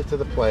 They made it to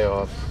the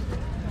playoffs.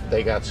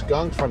 They got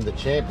skunked from the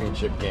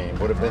championship game.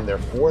 Would have been their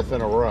 4th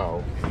in a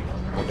row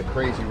with the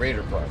crazy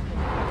Raider club.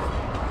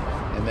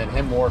 And then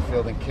him,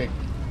 Warfield, and Kick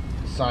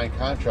signed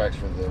contracts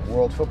for the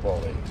World Football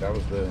League. That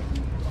was the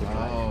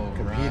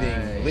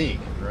competing league.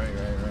 Right.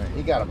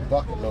 He got a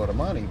bucket load of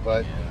money,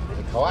 but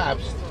he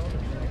collapsed.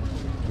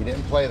 He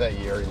didn't play that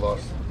year. He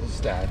lost his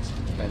stats.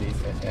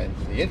 And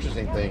the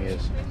interesting thing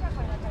is,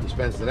 he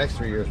spends the next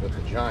 3 years with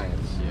the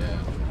Giants,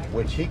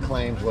 which he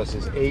claims was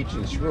his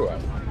aging screw-up.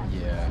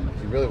 Yeah.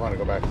 He really wanted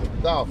to go back to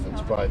the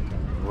Dolphins, but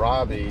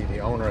Robbie, the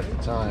owner at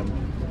the time,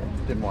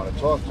 didn't want to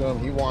talk to him.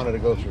 He wanted to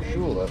go through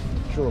Shula.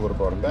 Shula would have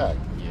brought him back.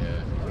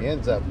 Yeah. He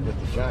ends up with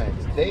the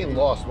Giants. They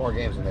lost more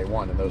games than they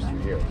won in those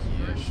 3 years.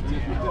 Yeah, sure.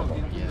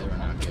 Yeah, they were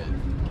not good.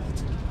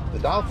 The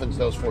Dolphins,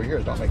 those 4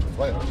 years, don't make the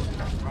playoffs.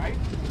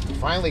 He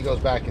finally goes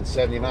back in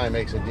 '79,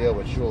 makes a deal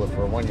with Shula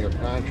for a 1-year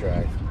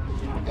contract,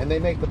 and they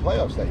make the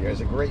playoffs that year.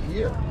 It's a great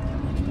year.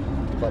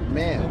 But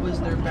man, What was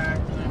their back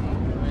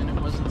when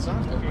it wasn't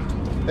soccer?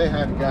 they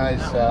had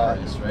guys.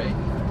 Morris, right?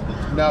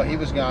 No, he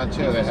was gone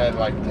too. They had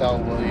like Del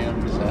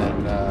Williams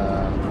and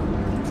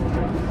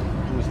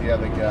who was the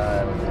other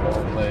guy with the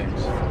old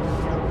legs? He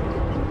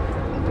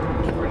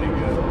was pretty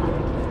good.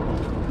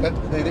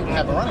 But they didn't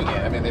have a running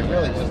game. I mean, they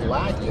really just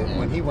lacked it.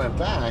 When he went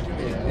back,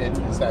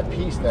 it's that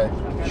piece that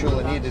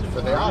Shula needed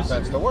for the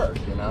offense to work,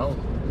 you know?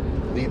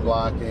 Lead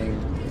blocking,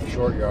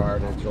 short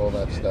yardage, all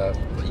that stuff.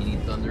 But you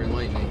need thunder and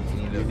lightning.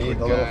 You need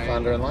a little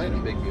thunder and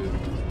lightning. Big dude.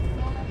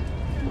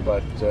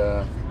 But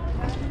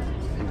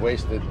he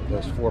wasted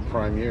those 4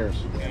 prime years.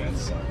 Yeah, that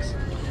sucks.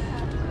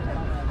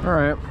 All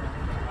right.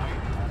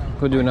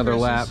 Go do another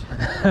lap.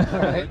 All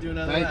right. Do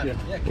another Thank lap. you.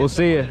 Yeah, We'll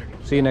see you.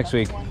 See you next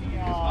week.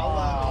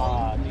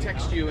 I'll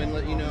text you and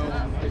let you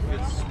know if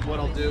it's what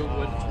I'll do,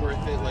 what's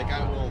worth it. Like,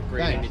 I won't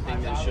grade Thanks.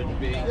 anything that shouldn't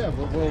be. Yeah,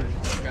 we'll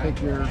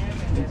take your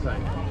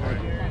insight.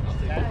 Thank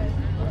you.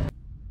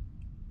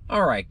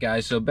 All right,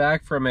 guys. So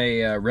back from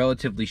a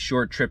relatively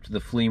short trip to the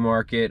flea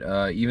market.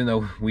 Even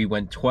though we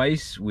went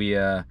twice, we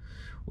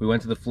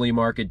went to the flea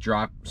market,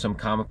 dropped some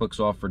comic books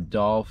off for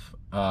Dolph,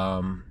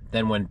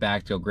 then went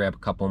back to go grab a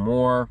couple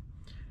more,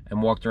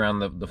 and walked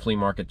around the flea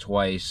market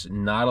twice.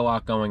 Not a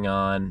lot going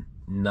on.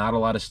 Not a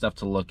lot of stuff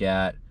to look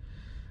at.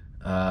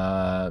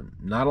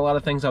 Not a lot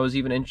of things I was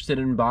even interested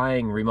in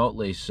buying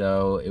remotely.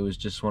 So it was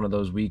just one of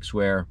those weeks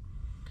where,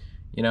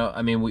 you know,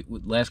 I mean,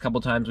 last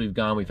couple times we've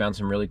gone, we found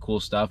some really cool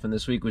stuff, and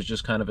this week was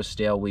just kind of a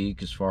stale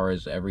week as far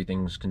as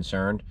everything's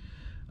concerned.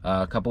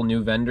 A couple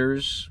new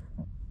vendors.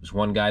 There's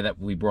one guy that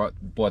we bought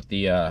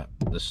the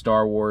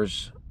Star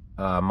Wars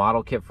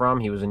model kit from.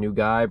 He was a new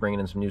guy bringing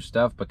in some new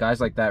stuff, but guys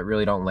like that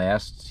really don't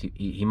last.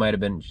 He might have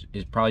been,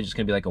 is probably just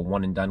gonna be like a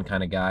one and done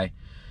kind of guy.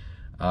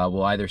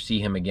 We'll either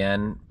see him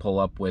again, pull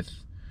up with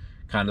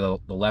kind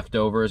of the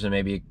leftovers and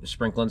maybe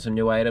sprinkle in some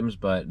new items,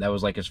 but that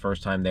was like his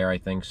first time there, I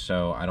think,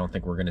 so I don't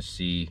think we're gonna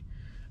see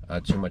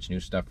too much new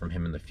stuff from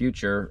him in the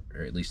future,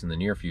 or at least in the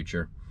near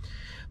future.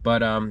 But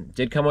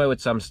did come away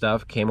with some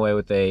stuff. Came away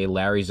with a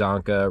Larry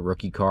Zonka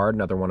rookie card,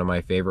 another one of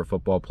my favorite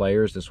football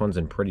players. This one's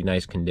in pretty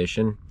nice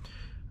condition.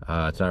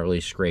 It's not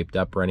really scraped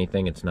up or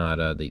anything. It's not,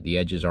 the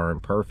edges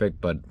aren't perfect,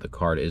 but the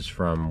card is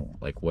from,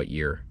 like, what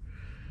year?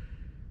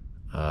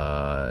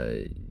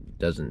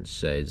 Doesn't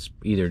say. It's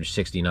either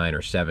 69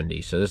 or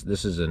 70. So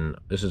this is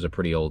a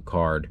pretty old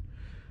card,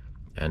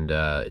 and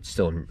it's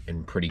still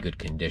in pretty good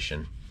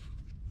condition.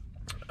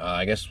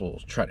 I guess we'll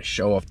try to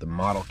show off the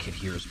model kit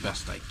here as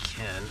best I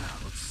can.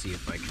 Let's see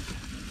if I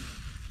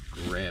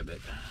can grab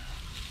it.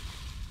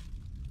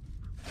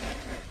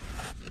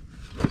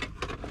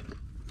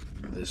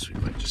 This, we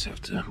might just have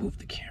to move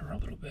the camera a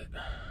little bit.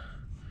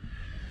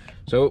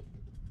 So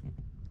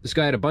this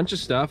guy had a bunch of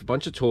stuff, a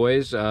bunch of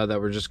toys that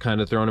were just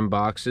kind of thrown in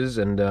boxes,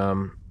 and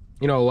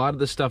you know, a lot of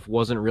this stuff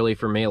wasn't really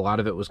for me. A lot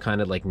of it was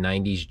kind of like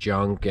 90s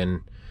junk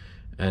and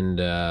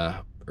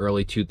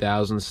early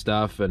 2000s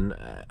stuff, and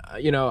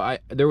you know,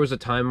 there was a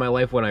time in my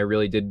life when I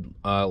really did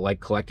like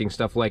collecting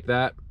stuff like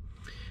that,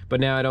 but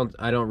now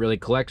I don't really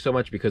collect so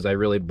much because I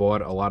really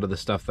bought a lot of the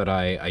stuff that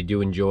I do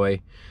enjoy,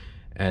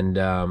 and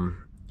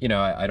you know,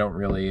 I don't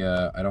really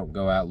I don't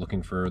go out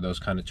looking for those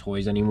kind of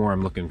toys anymore.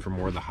 I'm looking for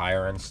more of the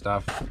higher end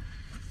stuff.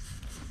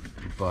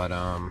 But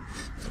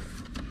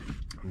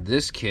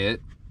this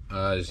kit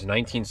is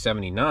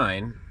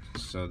 1979,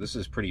 so this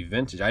is pretty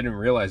vintage. I didn't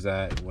realize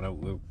that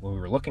when we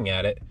were looking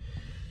at it,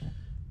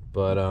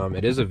 but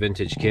it is a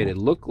vintage kit. It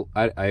looked,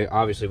 I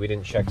obviously we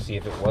didn't check to see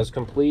if it was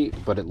complete,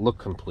 but it looked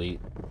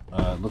complete.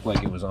 It looked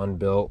like it was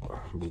unbuilt.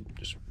 We'll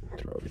just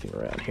throw everything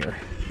around here.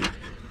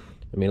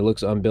 I mean, it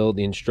looks unbuilt.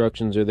 The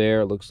instructions are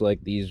there. It looks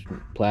like these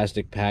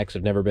plastic packs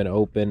have never been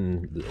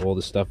opened, and all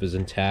the stuff is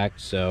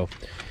intact. So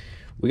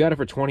we got it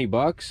for 20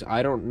 bucks.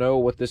 I don't know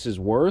what this is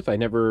worth.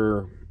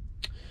 I'm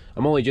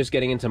only just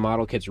getting into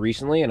model kits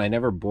recently, and I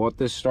never bought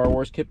this Star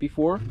Wars kit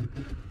before,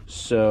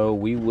 so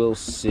we will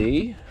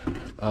see.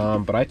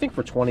 But I think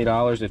for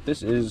 $20, if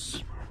this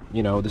is,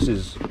 you know, this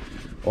is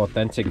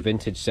authentic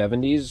vintage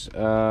 70s,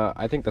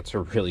 I think that's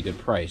a really good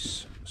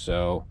price.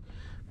 So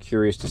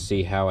curious to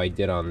see how I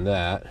did on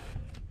that.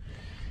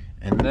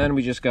 And then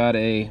we just got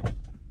a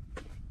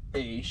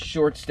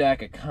short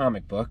stack of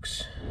comic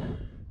books.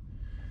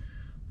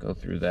 Go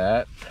through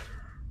that.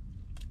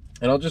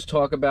 And I'll just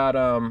talk about,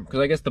 because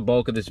I guess the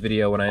bulk of this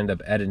video, when I end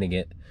up editing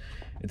it,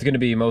 it's going to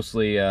be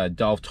mostly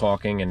Dolph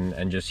talking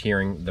and just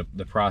hearing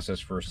the process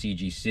for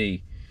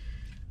CGC.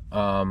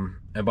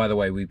 And by the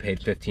way, we paid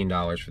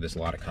 $15 for this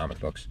lot of comic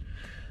books.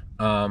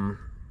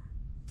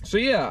 So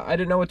yeah, I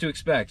didn't know what to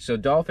expect. So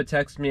Dolph had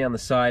texted me on the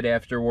side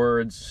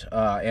afterwards,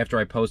 after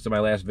I posted my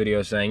last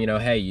video, saying, you know,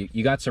 hey,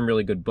 you got some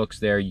really good books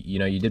there. You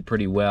know, you did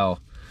pretty well.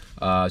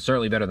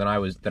 Certainly better than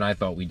I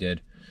thought we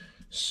did.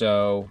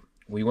 So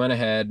we went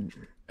ahead,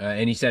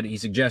 and he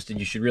suggested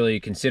you should really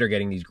consider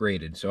getting these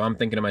graded. So I'm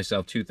thinking to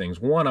myself two things.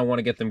 One, I want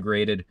to get them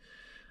graded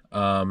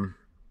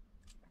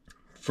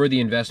for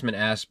the investment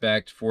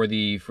aspect, for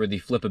the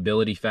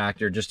flippability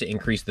factor, just to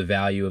increase the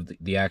value of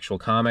the actual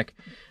comic.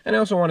 And I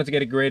also wanted to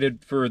get it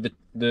graded for the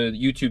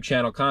YouTube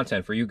channel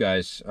content for you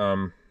guys.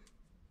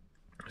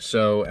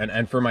 So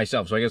and for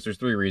myself. So I guess there's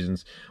three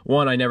reasons.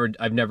 One,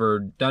 I've never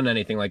done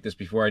anything like this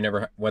before. I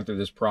never went through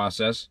this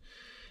process.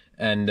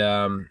 And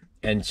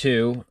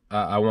two,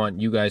 I want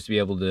you guys to be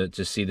able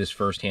to see this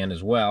firsthand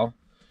as well.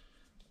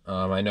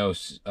 I know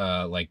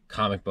like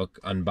comic book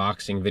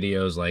unboxing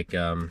videos, like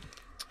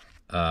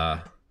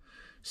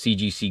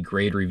CGC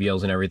grade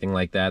reveals and everything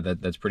like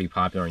that's pretty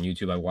popular on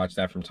YouTube. I watch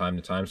that from time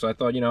to time. So I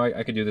thought, you know,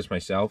 I could do this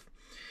myself.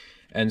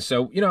 And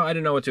so, you know, I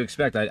didn't know what to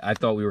expect. I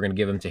thought we were going to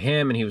give them to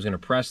him and he was going to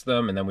press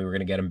them and then we were going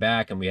to get them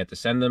back and we had to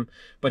send them.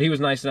 But he was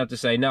nice enough to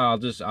say, no,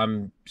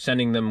 I'm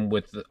sending them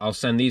with, I'll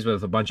send these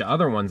with a bunch of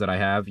other ones that I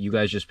have. You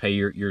guys just pay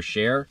your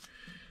share.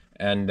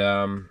 And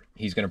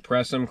he's going to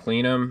press them,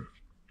 clean them,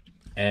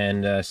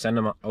 and send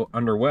them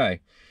underway.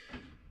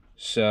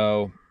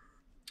 So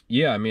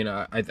yeah, I mean,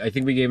 I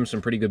think we gave him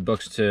some pretty good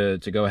books to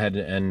go ahead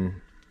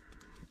and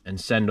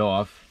send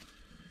off.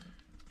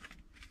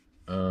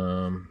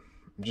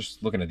 I'm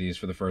just looking at these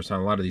for the first time.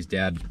 A lot of these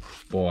Dad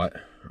bought,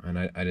 and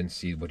I didn't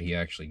see what he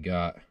actually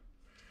got.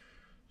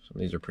 So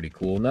these are pretty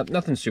cool.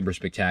 Nothing super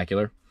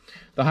spectacular.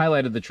 The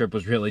highlight of the trip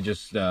was really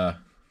just,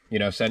 you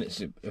know,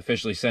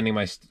 officially sending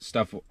my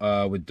stuff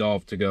with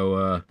Dolph to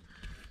go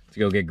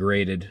get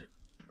graded.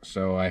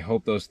 So I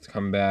hope those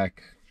come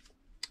back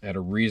at a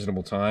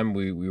reasonable time.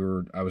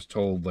 I was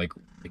told, like,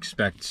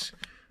 expect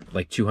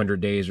like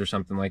 200 days or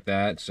something like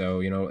that.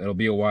 So, you know, it'll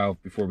be a while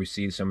before we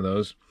see some of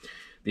those.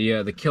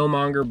 The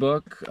Killmonger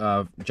book,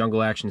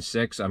 Jungle Action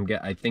 6,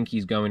 I think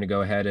he's going to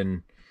go ahead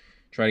and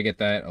try to get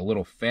that a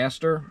little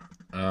faster.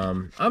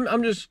 I'm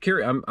just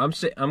curious. I'm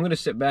going to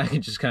sit back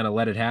and just kind of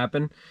let it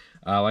happen.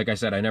 Like I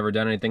said, I never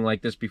done anything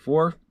like this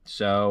before,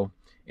 so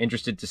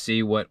interested to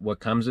see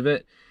what comes of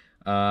it.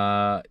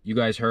 You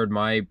guys heard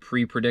my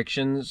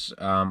pre-predictions.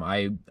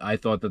 I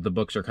thought that the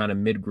books are kind of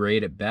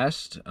mid-grade at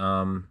best.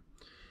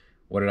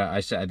 What did I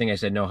say? I think I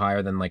said no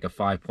higher than like a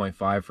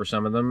 5.5 for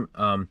some of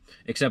them.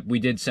 Except we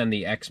did send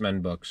the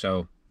X-Men book,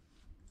 so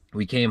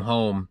we came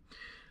home,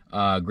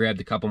 grabbed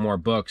a couple more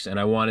books, and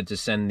I wanted to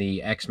send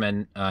the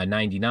X-Men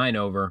 99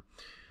 over,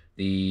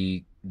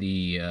 the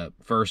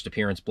first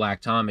appearance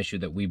Black Tom issue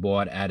that we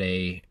bought at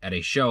a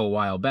show a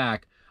while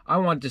back. I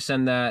wanted to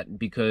send that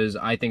because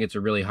I think it's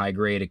a really high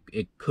grade.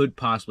 It could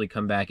possibly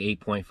come back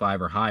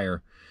 8.5 or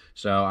higher.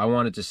 So I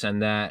wanted to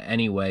send that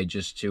anyway,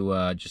 just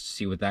to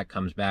see what that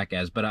comes back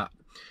as. But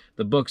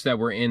the books that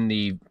were in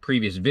the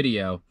previous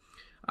video,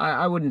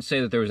 I wouldn't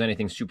say that there was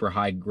anything super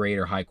high grade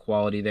or high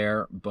quality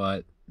there,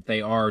 but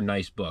they are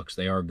nice books.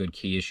 They are good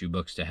key issue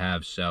books to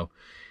have. So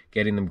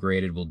getting them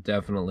graded will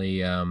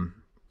definitely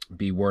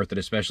be worth it,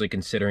 especially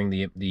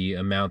considering the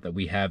amount that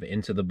we have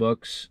into the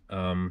books,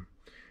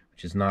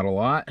 which is not a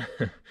lot.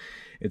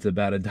 It's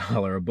about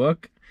 $1 a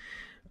book.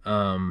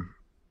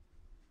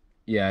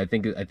 Yeah, I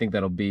think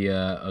that'll be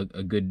a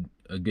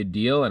good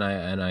deal, and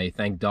I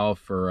thank Dolph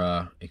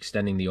for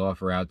extending the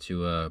offer out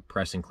to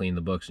press and clean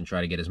the books and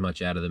try to get as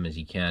much out of them as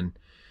he can.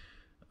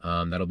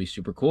 That'll be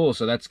super cool.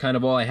 So that's kind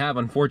of all I have.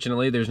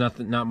 Unfortunately, there's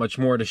not much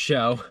more to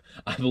show.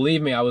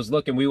 Believe me, I was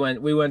looking. We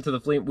went to the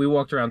Flea. We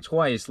walked around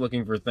twice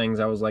looking for things.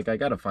 I was like, I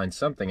gotta find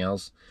something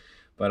else.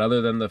 But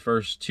other than the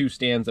first two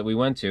stands that we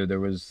went to, there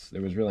was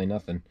really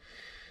nothing.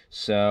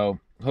 So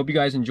hope you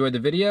guys enjoyed the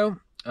video.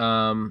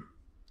 Oh,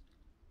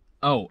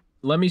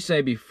 let me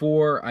say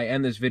before I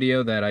end this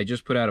video that I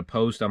just put out a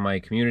post on my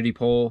community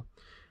poll,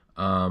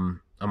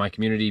 on my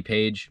community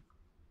page,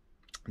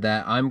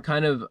 that I'm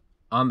kind of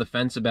on the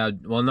fence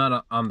about, well,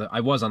 not on the,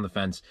 I was on the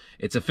fence.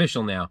 It's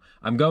official now.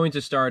 I'm going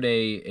to start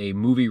a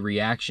movie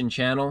reaction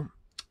channel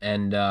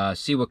and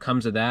see what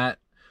comes of that.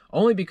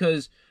 Only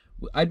because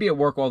I'd be at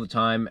work all the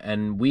time,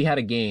 and we had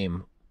a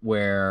game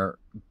where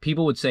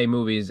people would say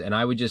movies, and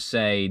I would just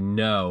say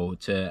no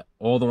to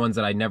all the ones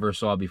that I never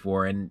saw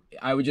before, and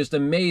I would just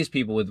amaze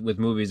people with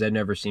movies I'd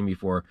never seen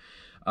before.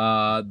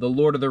 the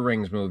Lord of the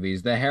Rings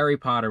movies, the Harry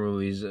Potter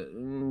movies,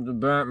 the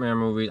Batman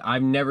movies.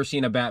 I've never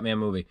seen a Batman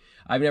movie.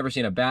 I've never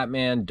seen a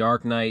Batman,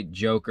 Dark Knight,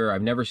 Joker.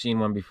 I've never seen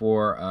one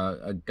before.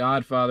 A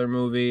Godfather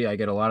movie. I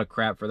get a lot of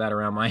crap for that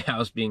around my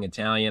house being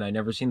Italian. I've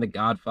never seen The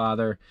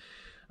Godfather.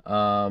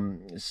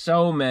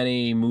 So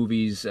many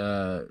movies.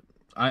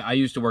 I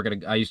used to work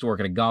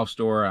at a golf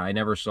store. I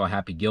never saw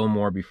Happy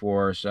Gilmore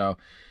before. So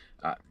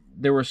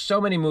there were so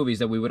many movies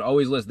that we would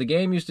always list. The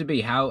game used to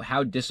be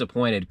how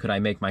disappointed could I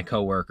make my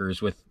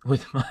coworkers with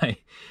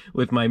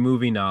my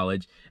movie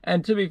knowledge.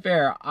 And to be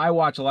fair, I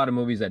watch a lot of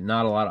movies that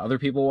not a lot of other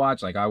people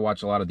watch. Like I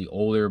watch a lot of the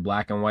older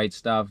black and white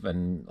stuff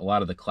and a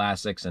lot of the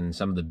classics and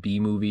some of the B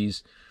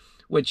movies,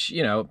 which,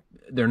 you know,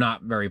 they're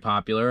not very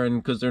popular,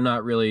 and because they're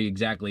not really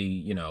exactly,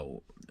 you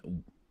know,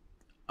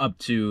 up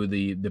to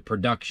the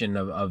production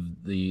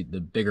of the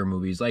bigger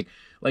movies.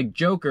 Like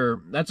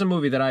Joker, that's a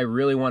movie that I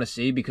really want to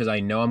see because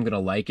I know I'm gonna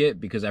like it,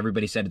 because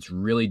everybody said it's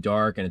really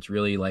dark and it's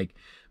really like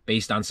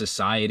based on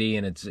society,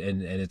 and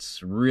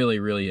it's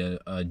really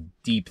a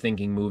deep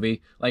thinking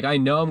movie. Like I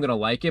know I'm gonna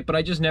like it, but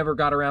I just never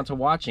got around to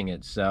watching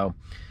it. So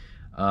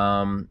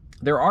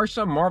there are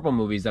some Marvel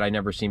movies that I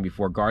never seen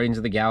before. Guardians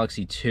of the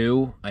Galaxy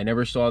 2, I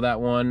never saw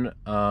that one.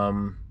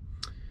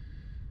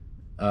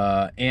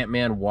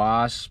 Ant-Man,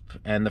 Wasp,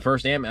 and the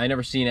first Ant-Man. I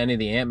never seen any of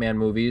the Ant-Man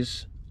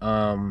movies.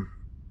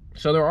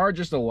 So there are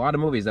just a lot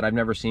of movies that I've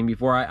never seen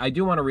before. I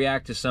do want to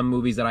react to some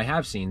movies that I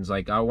have seen.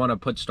 Like I want to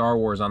put Star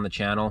Wars on the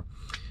channel,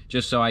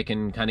 just so I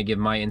can kind of give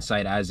my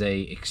insight as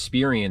a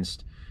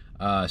experienced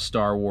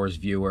Star Wars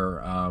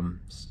viewer,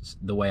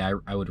 the way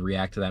I would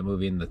react to that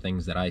movie and the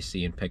things that I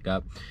see and pick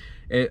up.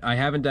 I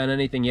haven't done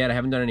anything yet. I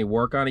haven't done any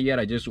work on it yet.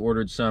 I just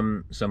ordered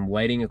some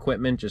lighting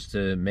equipment just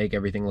to make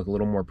everything look a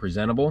little more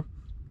presentable.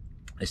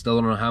 I still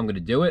don't know how I'm going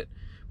to do it,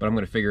 but I'm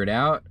going to figure it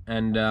out.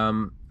 And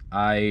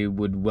I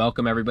would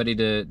welcome everybody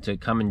to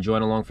come and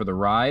join along for the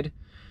ride.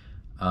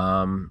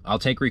 I'll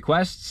take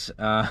requests.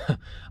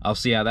 I'll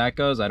see how that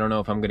goes. I don't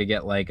know if I'm going to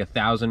get like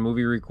 1,000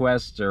 movie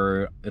requests,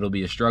 or it'll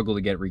be a struggle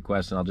to get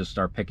requests and I'll just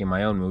start picking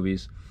my own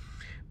movies.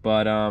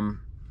 But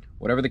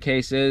whatever the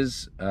case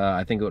is,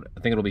 I think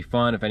it'll be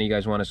fun if any of you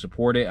guys want to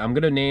support it. I'm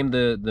going to name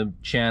the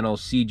channel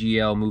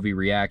CGL Movie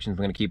Reactions.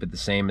 I'm going to keep it the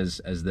same as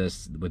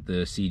this, with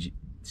the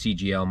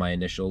CGL, my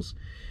initials.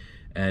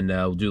 And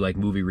we'll do like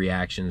movie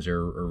reactions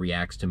or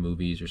reacts to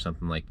movies or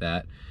something like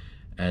that.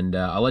 And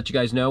I'll let you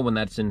guys know when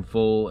that's in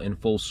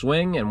full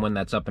swing and when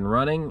that's up and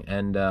running.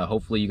 And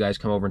hopefully you guys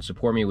come over and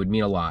support me. It would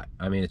mean a lot.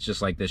 I mean, it's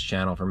just like this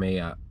channel for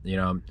me. You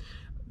know,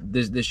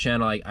 this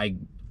channel,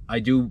 I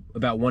do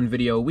about one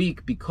video a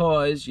week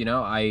because, you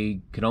know,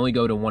 I can only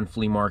go to one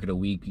flea market a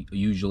week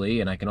usually,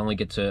 and I can only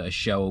get to a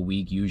show a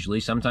week usually.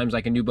 Sometimes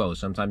I can do both.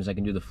 Sometimes I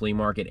can do the flea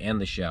market and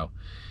the show.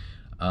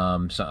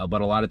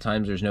 But a lot of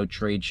times there's no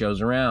trade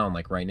shows around.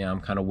 Like right now I'm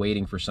kind of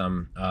waiting for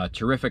some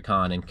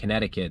Terrificon in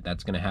Connecticut.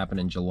 That's going to happen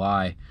in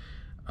July.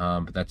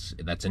 But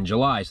that's in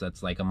July, so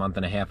that's like a month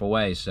and a half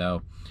away.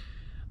 So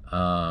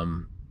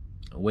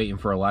waiting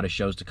for a lot of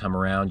shows to come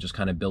around, just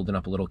kind of building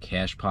up a little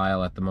cash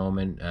pile at the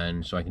moment,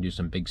 and so I can do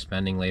some big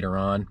spending later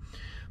on.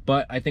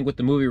 But I think with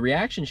the movie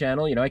reaction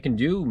channel, you know, I can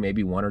do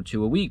maybe 1 or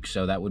 2 a week,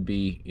 so that would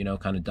be, you know,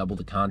 kind of double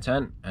the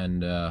content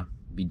and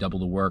be double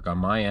the work on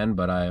my end.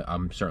 But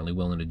I'm certainly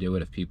willing to do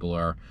it if people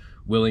are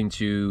willing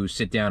to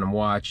sit down and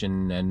watch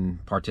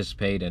and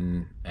participate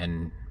and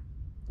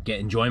get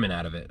enjoyment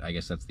out of it. I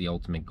guess that's the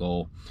ultimate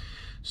goal.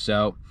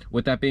 So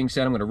with that being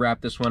said, I'm going to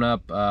wrap this one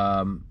up.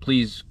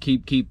 Please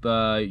keep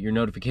your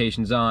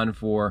notifications on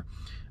for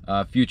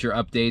future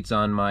updates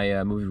on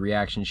my movie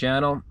reaction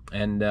channel.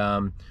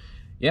 And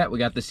yeah, we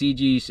got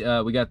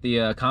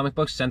the comic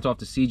books sent off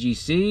to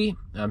CGC.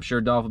 I'm sure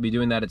Dolph will be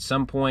doing that at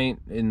some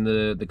point in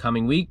the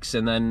coming weeks,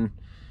 and then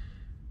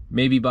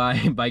maybe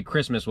by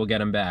Christmas we'll get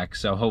them back.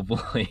 So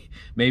hopefully,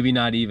 maybe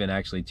not even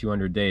actually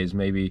 200 days.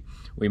 Maybe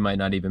we might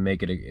not even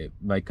make it. It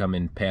might come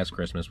in past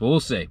Christmas, but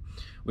we'll see.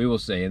 We will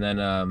see, and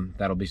then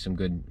that'll be some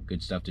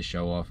good stuff to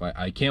show off.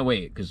 I can't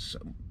wait, because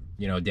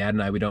you know, Dad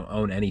and I, we don't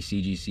own any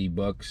CGC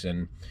books,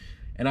 and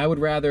I would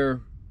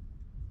rather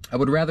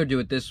do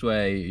it this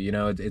way. You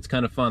know, it's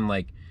kind of fun,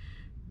 like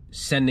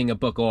sending a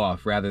book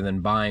off rather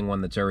than buying one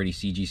that's already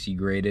CGC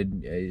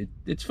graded.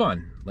 It's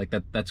fun. Like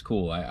that's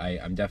cool.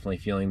 I'm definitely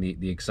feeling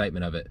the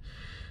excitement of it.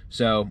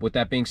 So with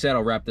that being said,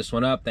 I'll wrap this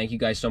one up. Thank you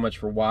guys so much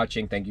for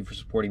watching. Thank you for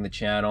supporting the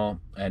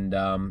channel.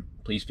 And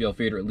please feel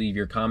free to leave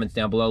your comments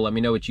down below. Let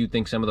me know what you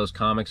think some of those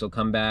comics will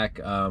come back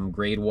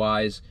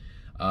grade-wise.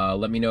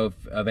 Let me know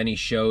of any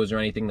shows or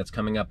anything that's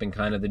coming up in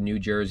kind of the New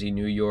Jersey,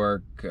 New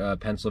York,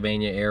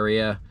 Pennsylvania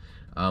area.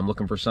 I'm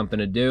looking for something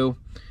to do.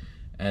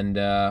 And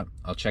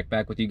I'll check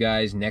back with you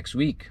guys next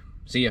week.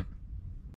 See ya.